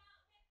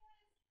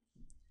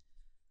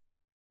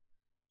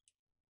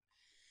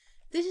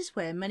 This is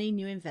where many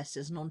new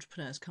investors and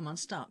entrepreneurs come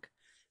unstuck.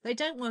 They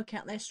don't work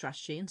out their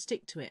strategy and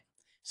stick to it,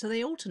 so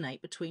they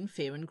alternate between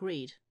fear and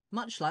greed,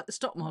 much like the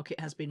stock market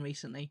has been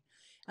recently,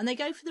 and they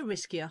go for the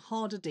riskier,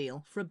 harder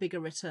deal for a bigger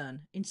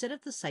return, instead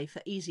of the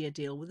safer, easier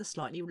deal with a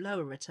slightly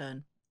lower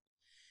return.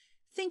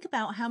 Think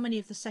about how many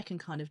of the second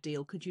kind of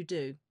deal could you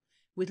do,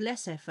 with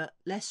less effort,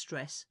 less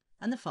stress,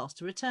 and the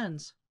faster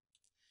returns.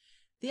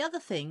 The other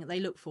thing they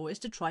look for is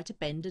to try to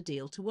bend a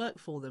deal to work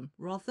for them,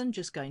 rather than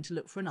just going to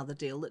look for another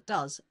deal that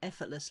does,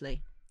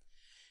 effortlessly.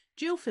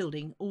 Jill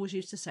Fielding always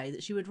used to say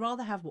that she would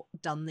rather have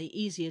done the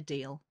easier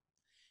deal,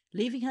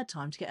 leaving her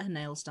time to get her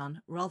nails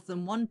done, rather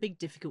than one big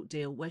difficult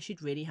deal where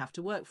she'd really have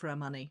to work for her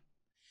money.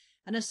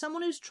 And as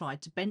someone who's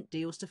tried to bend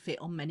deals to fit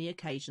on many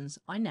occasions,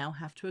 I now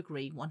have to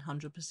agree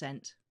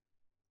 100%.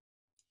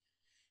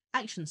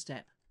 Action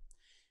step.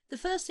 The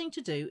first thing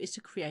to do is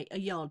to create a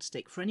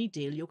yardstick for any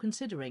deal you're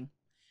considering.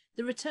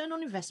 The return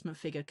on investment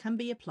figure can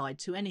be applied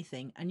to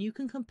anything, and you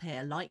can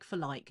compare like for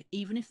like,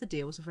 even if the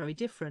deals are very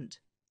different.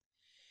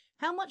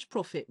 How much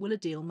profit will a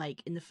deal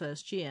make in the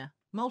first year,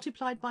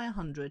 multiplied by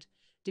 100,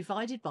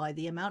 divided by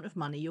the amount of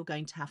money you're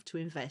going to have to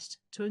invest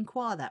to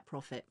acquire that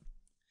profit?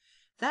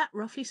 That,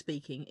 roughly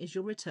speaking, is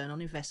your return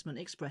on investment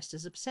expressed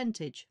as a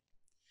percentage.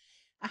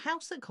 A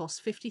house that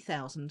costs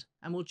 $50,000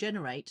 and will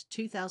generate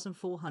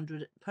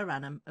 $2,400 per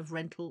annum of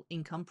rental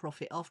income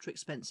profit after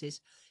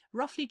expenses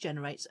roughly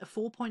generates a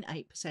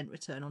 4.8%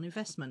 return on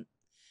investment.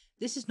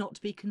 This is not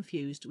to be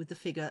confused with the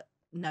figure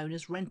known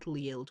as rental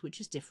yield,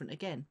 which is different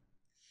again.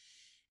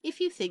 If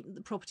you think that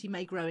the property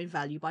may grow in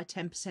value by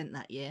 10%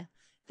 that year,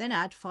 then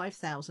add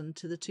 $5,000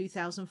 to the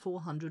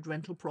 $2,400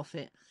 rental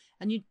profit,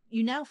 and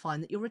you now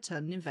find that your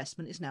return on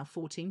investment is now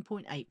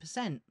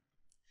 14.8%.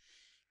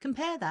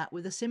 Compare that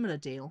with a similar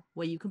deal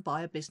where you can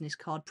buy a business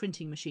card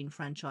printing machine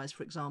franchise,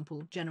 for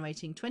example,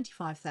 generating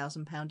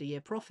 £25,000 a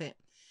year profit,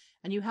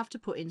 and you have to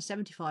put in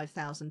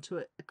 £75,000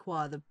 to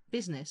acquire the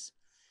business.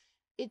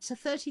 It's a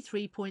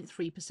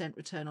 33.3%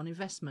 return on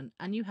investment,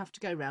 and you have to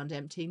go round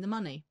emptying the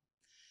money.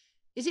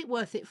 Is it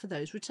worth it for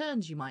those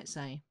returns, you might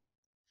say?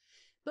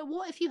 But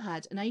what if you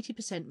had an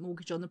 80%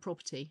 mortgage on the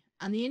property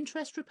and the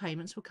interest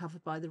repayments were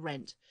covered by the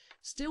rent,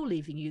 still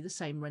leaving you the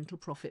same rental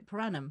profit per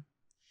annum?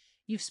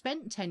 You've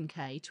spent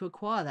 10k to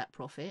acquire that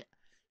profit.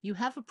 You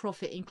have a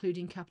profit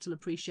including capital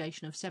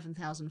appreciation of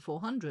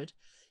 7,400,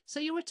 so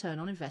your return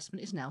on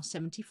investment is now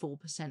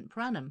 74%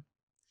 per annum,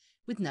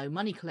 with no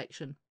money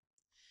collection.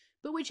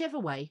 But whichever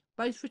way,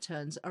 both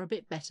returns are a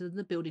bit better than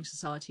the building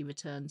society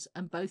returns,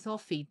 and both are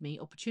feed me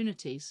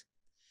opportunities.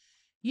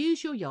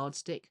 Use your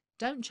yardstick,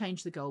 don't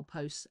change the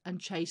goalposts,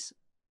 and choose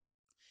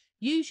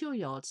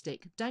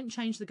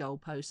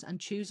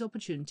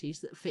opportunities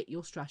that fit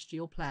your strategy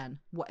or plan,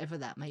 whatever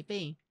that may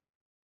be.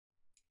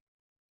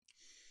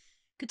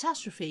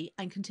 Catastrophe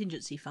and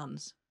contingency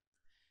funds.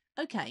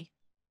 Okay,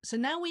 so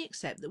now we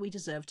accept that we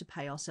deserve to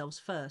pay ourselves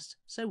first,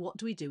 so what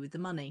do we do with the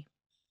money?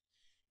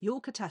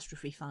 Your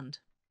catastrophe fund.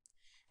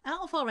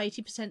 Out of our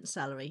 80%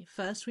 salary,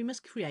 first we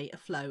must create a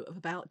flow of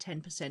about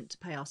 10% to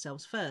pay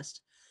ourselves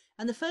first.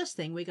 And the first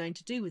thing we're going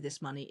to do with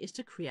this money is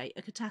to create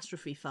a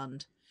catastrophe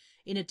fund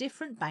in a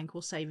different bank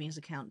or savings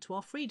account to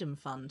our freedom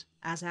fund,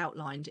 as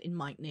outlined in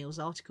Mike Neal's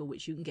article,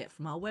 which you can get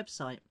from our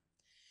website.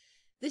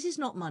 This is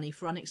not money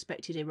for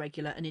unexpected,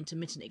 irregular and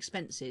intermittent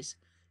expenses.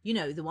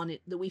 The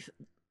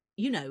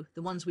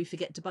ones we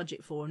forget to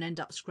budget for and end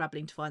up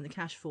scrabbling to find the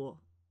cash for,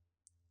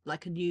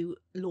 like a new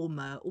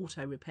lawnmower,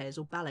 auto repairs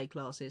or ballet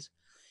classes.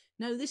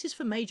 No, this is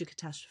for major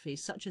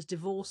catastrophes such as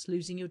divorce,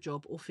 losing your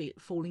job or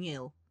falling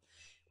ill,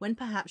 when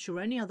perhaps your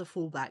only other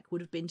fallback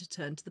would have been to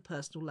turn to the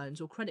personal loans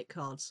or credit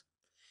cards.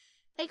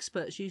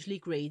 Experts usually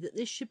agree that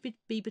this should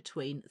be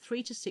between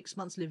 3 to 6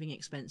 months living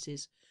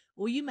expenses,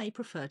 or you may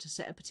prefer to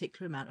set a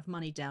particular amount of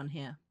money down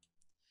here.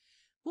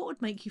 What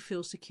would make you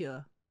feel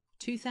secure?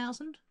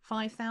 2,000,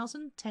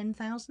 5,000,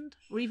 10,000,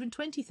 or even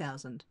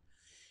 20,000?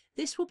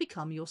 This will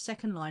become your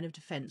second line of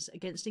defence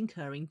against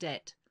incurring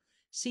debt.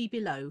 See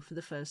below for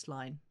the first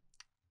line.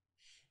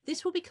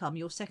 This will become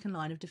your second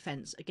line of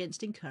defence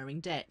against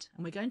incurring debt,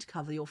 and we're going to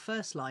cover your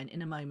first line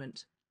in a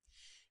moment.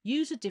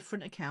 Use a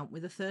different account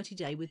with a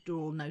 30-day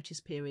withdrawal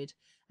notice period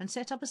and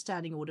set up a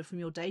standing order from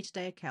your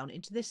day-to-day account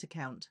into this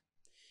account.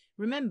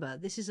 Remember,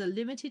 this is a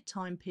limited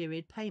time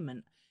period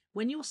payment.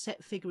 When your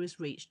set figure is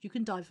reached, you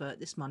can divert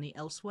this money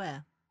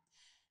elsewhere.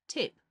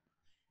 Tip: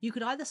 you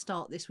could either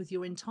start this with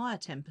your entire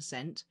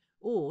 10%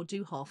 or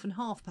do half and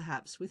half,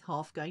 perhaps, with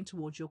half going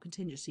towards your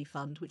contingency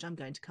fund, which I'm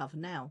going to cover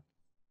now.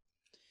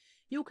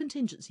 Your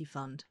contingency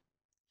fund.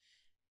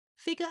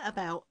 Figure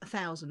about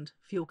 1,000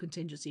 for your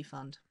contingency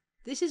fund.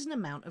 This is an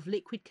amount of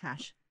liquid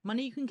cash,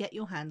 money you can get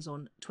your hands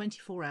on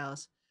 24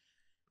 hours.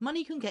 Money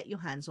you can get your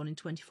hands on in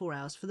 24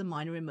 hours for the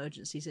minor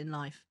emergencies in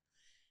life.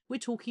 We're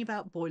talking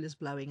about boilers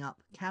blowing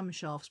up,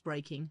 camshafts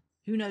breaking,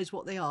 who knows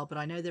what they are, but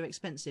I know they're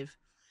expensive.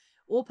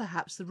 Or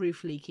perhaps the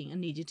roof leaking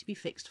and needed to be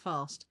fixed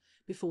fast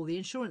before the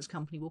insurance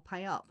company will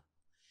pay up.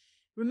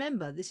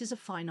 Remember, this is a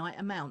finite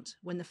amount.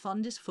 When the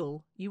fund is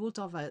full, you will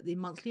divert the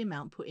monthly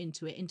amount put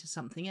into it into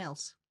something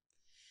else.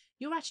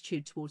 Your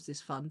attitude towards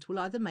this fund will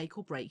either make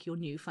or break your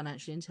new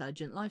financially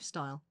intelligent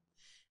lifestyle.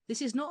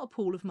 This is not a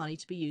pool of money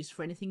to be used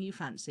for anything you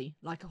fancy,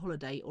 like a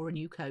holiday or a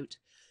new coat,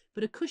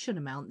 but a cushion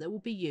amount that will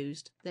be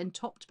used, then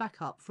topped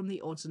back up from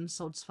the odds and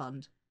sods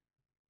fund.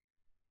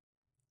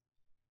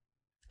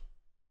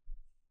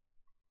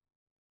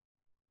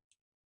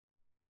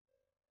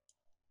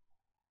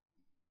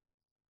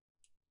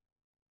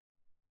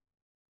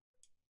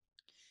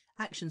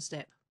 Action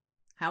step.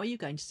 How are you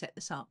going to set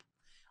this up?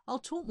 I'll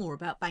talk more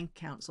about bank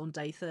accounts on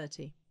day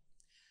 30.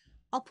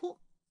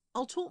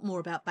 I'll talk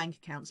more about bank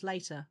accounts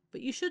later,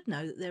 but you should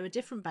know that there are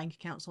different bank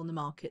accounts on the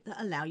market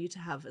that allow you to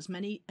have as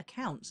many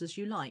accounts as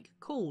you like,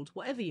 called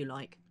whatever you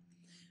like.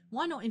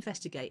 Why not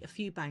investigate a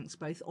few banks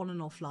both on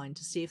and offline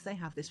to see if they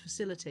have this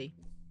facility?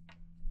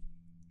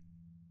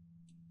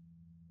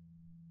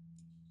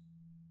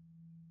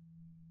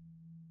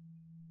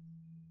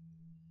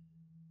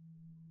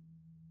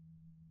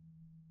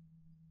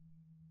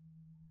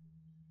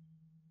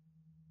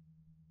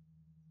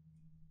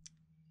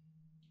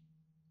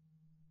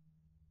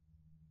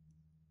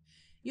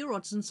 Your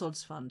odds and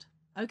sods fund.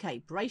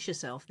 Okay, brace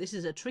yourself. This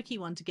is a tricky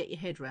one to get your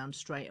head round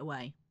straight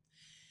away.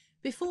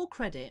 Before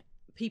credit,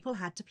 people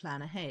had to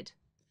plan ahead.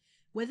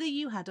 Whether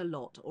you had a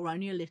lot or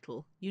only a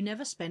little, you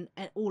never spent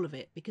all of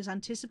it because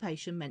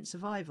anticipation meant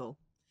survival.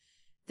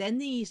 Then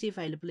the easy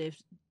availability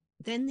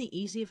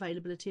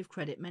of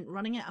credit meant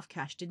running out of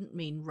cash didn't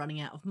mean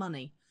running out of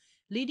money,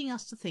 leading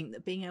us to think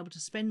that being able to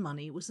spend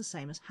money was the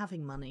same as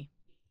having money.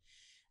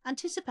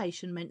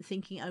 Anticipation meant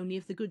thinking only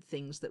of the good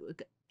things that were...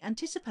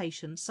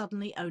 Anticipation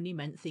suddenly only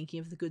meant thinking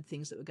of the good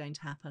things that were going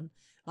to happen,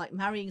 like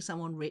marrying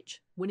someone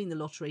rich, winning the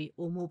lottery,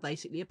 or more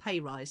basically a pay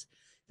rise,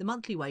 the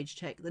monthly wage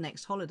check, the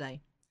next holiday.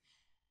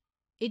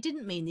 It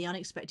didn't mean the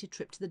unexpected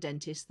trip to the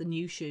dentist, the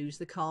new shoes,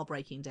 the car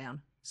breaking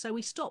down. So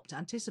we stopped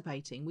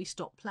anticipating, we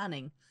stopped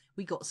planning,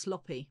 we got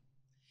sloppy.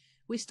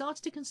 We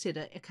started to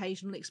consider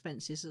occasional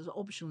expenses as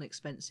optional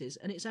expenses,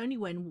 and it's only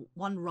when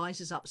one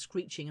rises up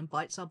screeching and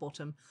bites our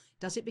bottom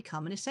does it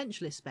become an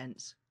essential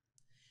expense.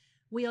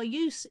 We are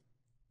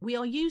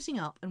using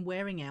up and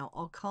wearing out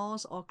our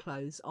cars, our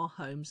clothes, our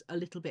homes a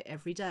little bit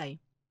every day.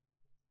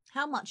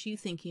 How much are you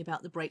thinking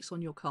about the brakes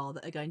on your car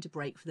that are going to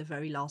break for the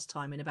very last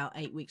time in about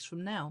 8 weeks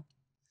from now?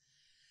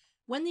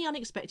 When the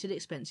unexpected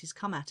expenses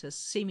come at us,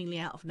 seemingly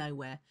out of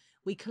nowhere,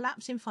 we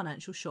collapse in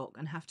financial shock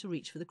and have to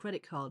reach for the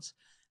credit cards.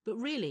 But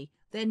really,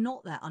 they're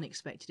not that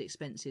unexpected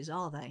expenses,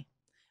 are they?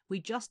 We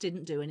just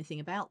didn't do anything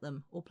about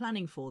them or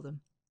planning for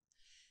them.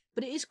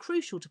 But it is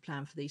crucial to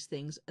plan for these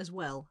things as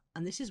well,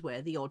 and this is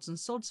where the odds and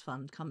sods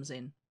fund comes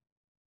in.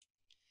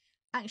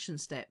 Action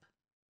step.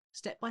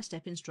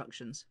 Step-by-step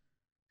instructions.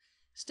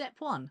 Step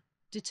 1.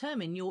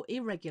 Determine your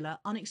irregular,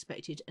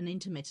 unexpected and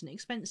intermittent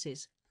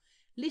expenses.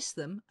 List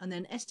them and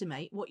then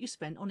estimate what you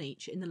spent on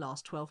each in the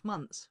last 12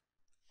 months.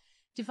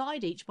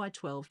 Divide each by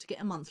 12 to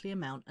get a monthly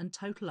amount and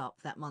total up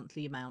that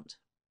monthly amount.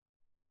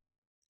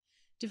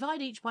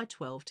 Divide each by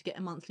 12 to get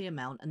a monthly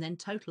amount and then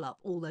total up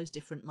all those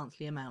different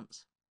monthly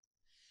amounts.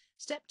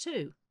 Step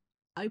 2.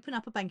 Open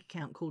up a bank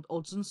account called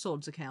Odds and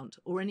Sods account,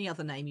 or any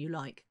other name you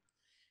like.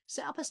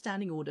 Set up a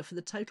standing order for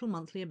the total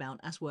monthly amount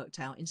as worked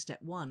out in Step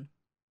 1.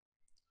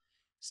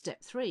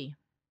 Step 3.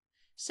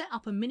 Set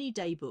up a mini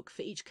daybook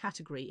for each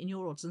category in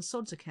your Odds and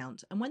Sods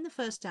account, and when the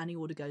first standing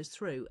order goes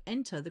through,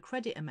 enter the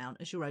credit amount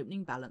as your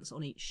opening balance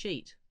on each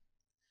sheet.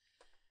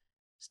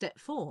 Step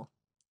 4.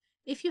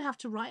 If you have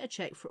to write a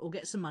cheque for or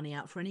get some money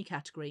out for any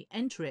category,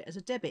 enter it as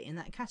a debit in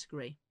that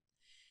category.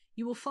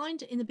 You will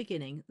find in the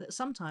beginning that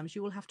sometimes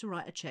you will have to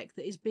write a cheque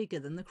that is bigger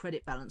than the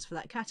credit balance for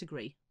that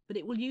category, but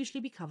it will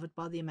usually be covered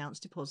by the amounts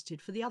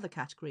deposited for the other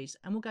categories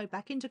and will go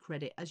back into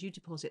credit as you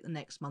deposit the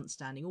next month's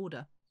standing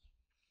order.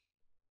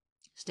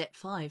 Step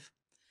 5.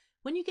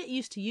 When you get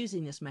used to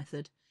using this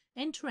method,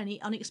 enter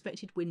any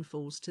unexpected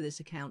windfalls to this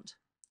account,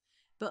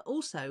 but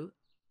also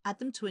add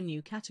them to a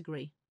new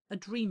category, a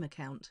dream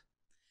account.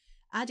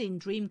 Add in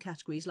dream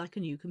categories like a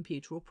new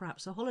computer or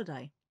perhaps a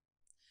holiday.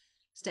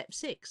 Step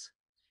 6.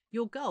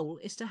 Your goal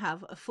is to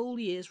have a full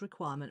year's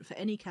requirement for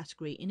any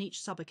category in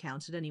each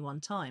sub-account at any one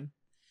time.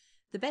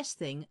 The best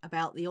thing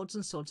about the Odds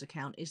and Sods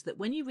account is that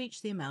when you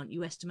reach the amount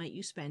you estimate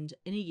you spend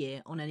in a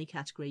year on any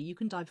category, you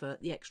can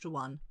divert the extra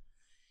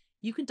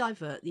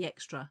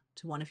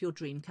to one of your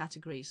dream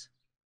categories.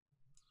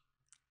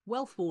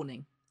 Wealth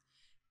warning.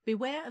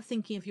 Beware of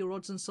thinking of your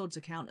Odds and Sods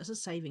account as a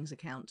savings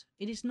account.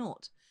 It is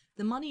not.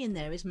 The money in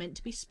there is meant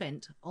to be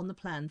spent on the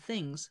planned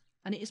things,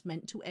 and it is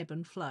meant to ebb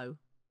and flow.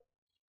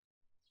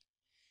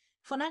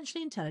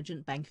 Financially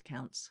intelligent bank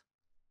accounts.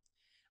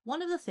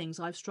 One of the things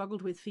I've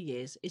struggled with for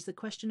years is the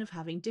question of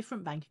having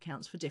different bank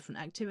accounts for different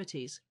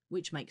activities,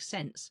 which makes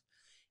sense,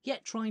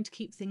 yet trying to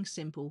keep things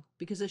simple,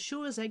 because as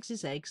sure as eggs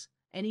is eggs,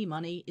 any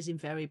money is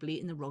invariably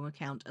in the wrong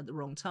account at the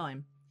wrong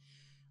time.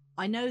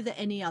 I know that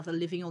any other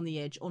living on the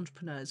edge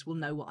entrepreneurs will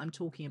know what I'm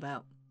talking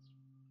about.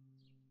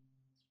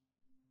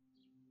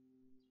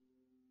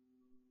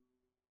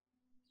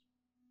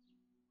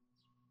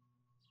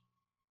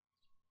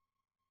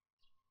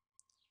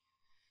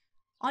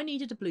 I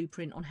needed a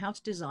blueprint on how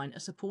to design a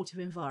supportive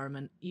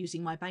environment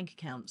using my bank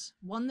accounts,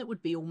 one that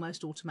would be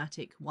almost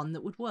automatic, one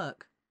that would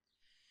work.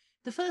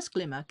 The first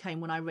glimmer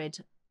came when I read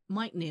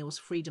Mike Neal's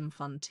Freedom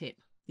Fund tip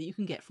that you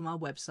can get from our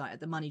website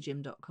at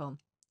themoneygym.com.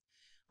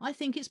 I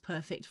think it's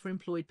perfect for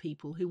employed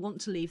people who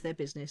want to leave their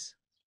business.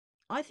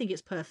 I think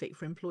it's perfect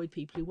for employed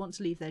people who want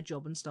to leave their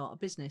job and start a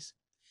business.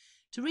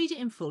 To read it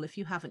in full, if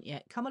you haven't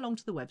yet, come along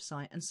to the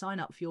website and sign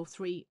up for your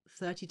free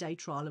 30-day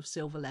trial of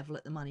Silver Level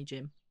at the Money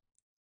Gym.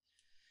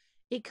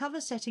 It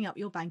covers setting up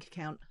your bank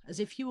account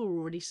as if you were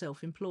already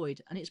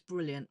self-employed, and it's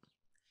brilliant.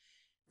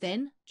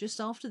 Then,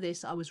 just after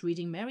this, I was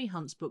reading Mary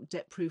Hunt's book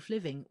Debt Proof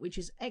Living, which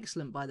is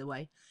excellent by the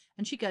way,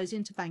 and she goes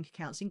into bank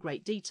accounts in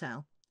great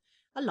detail.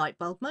 A light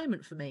bulb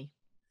moment for me.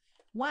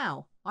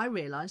 Wow, I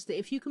realised that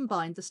if you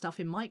combined the stuff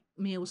in Mike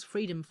Neal's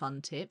Freedom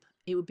Fund tip,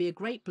 it would be a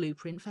great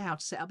blueprint for how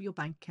to set up your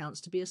bank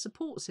accounts to be a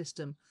support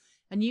system,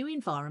 a new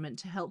environment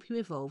to help you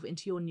evolve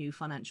into your new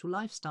financial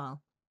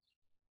lifestyle.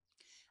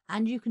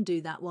 And you can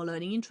do that while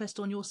earning interest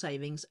on your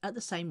savings at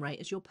the same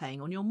rate as you're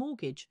paying on your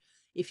mortgage,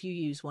 if you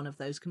use one of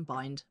those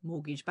combined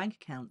mortgage bank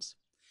accounts.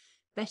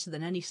 Better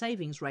than any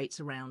savings rates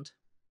around.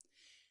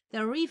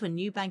 There are even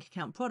new bank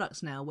account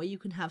products now where you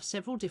can have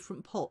several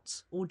different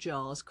pots or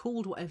jars,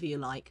 called whatever you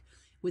like,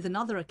 with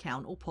another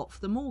account or pot for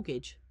the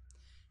mortgage.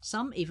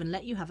 Some even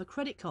let you have a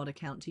credit card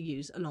account to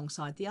use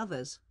alongside the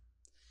others.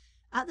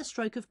 At the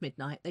stroke of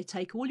midnight, they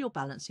take all your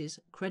balances,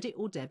 credit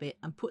or debit,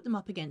 and put them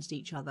up against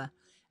each other,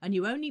 and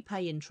you only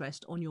pay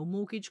interest on your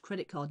mortgage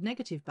credit card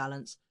negative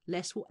balance,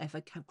 less whatever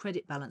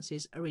credit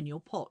balances are in your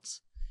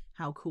pots.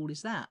 How cool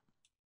is that?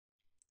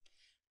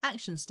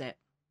 Action step.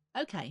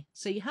 Okay,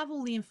 so you have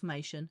all the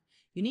information.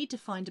 You need to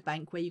find a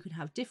bank where you can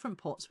have different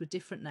pots with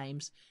different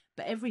names,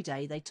 but every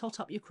day they tot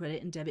up your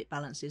credit and debit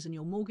balances and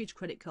your mortgage,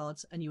 credit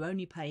cards, and you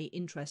only pay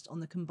interest on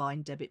the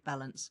combined debit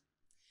balance.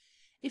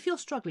 If you're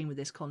struggling with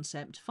this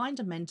concept, find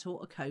a mentor,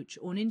 a coach,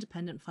 or an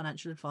independent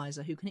financial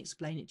advisor who can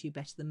explain it to you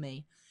better than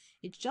me.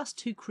 It's just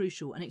too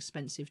crucial and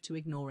expensive to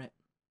ignore it.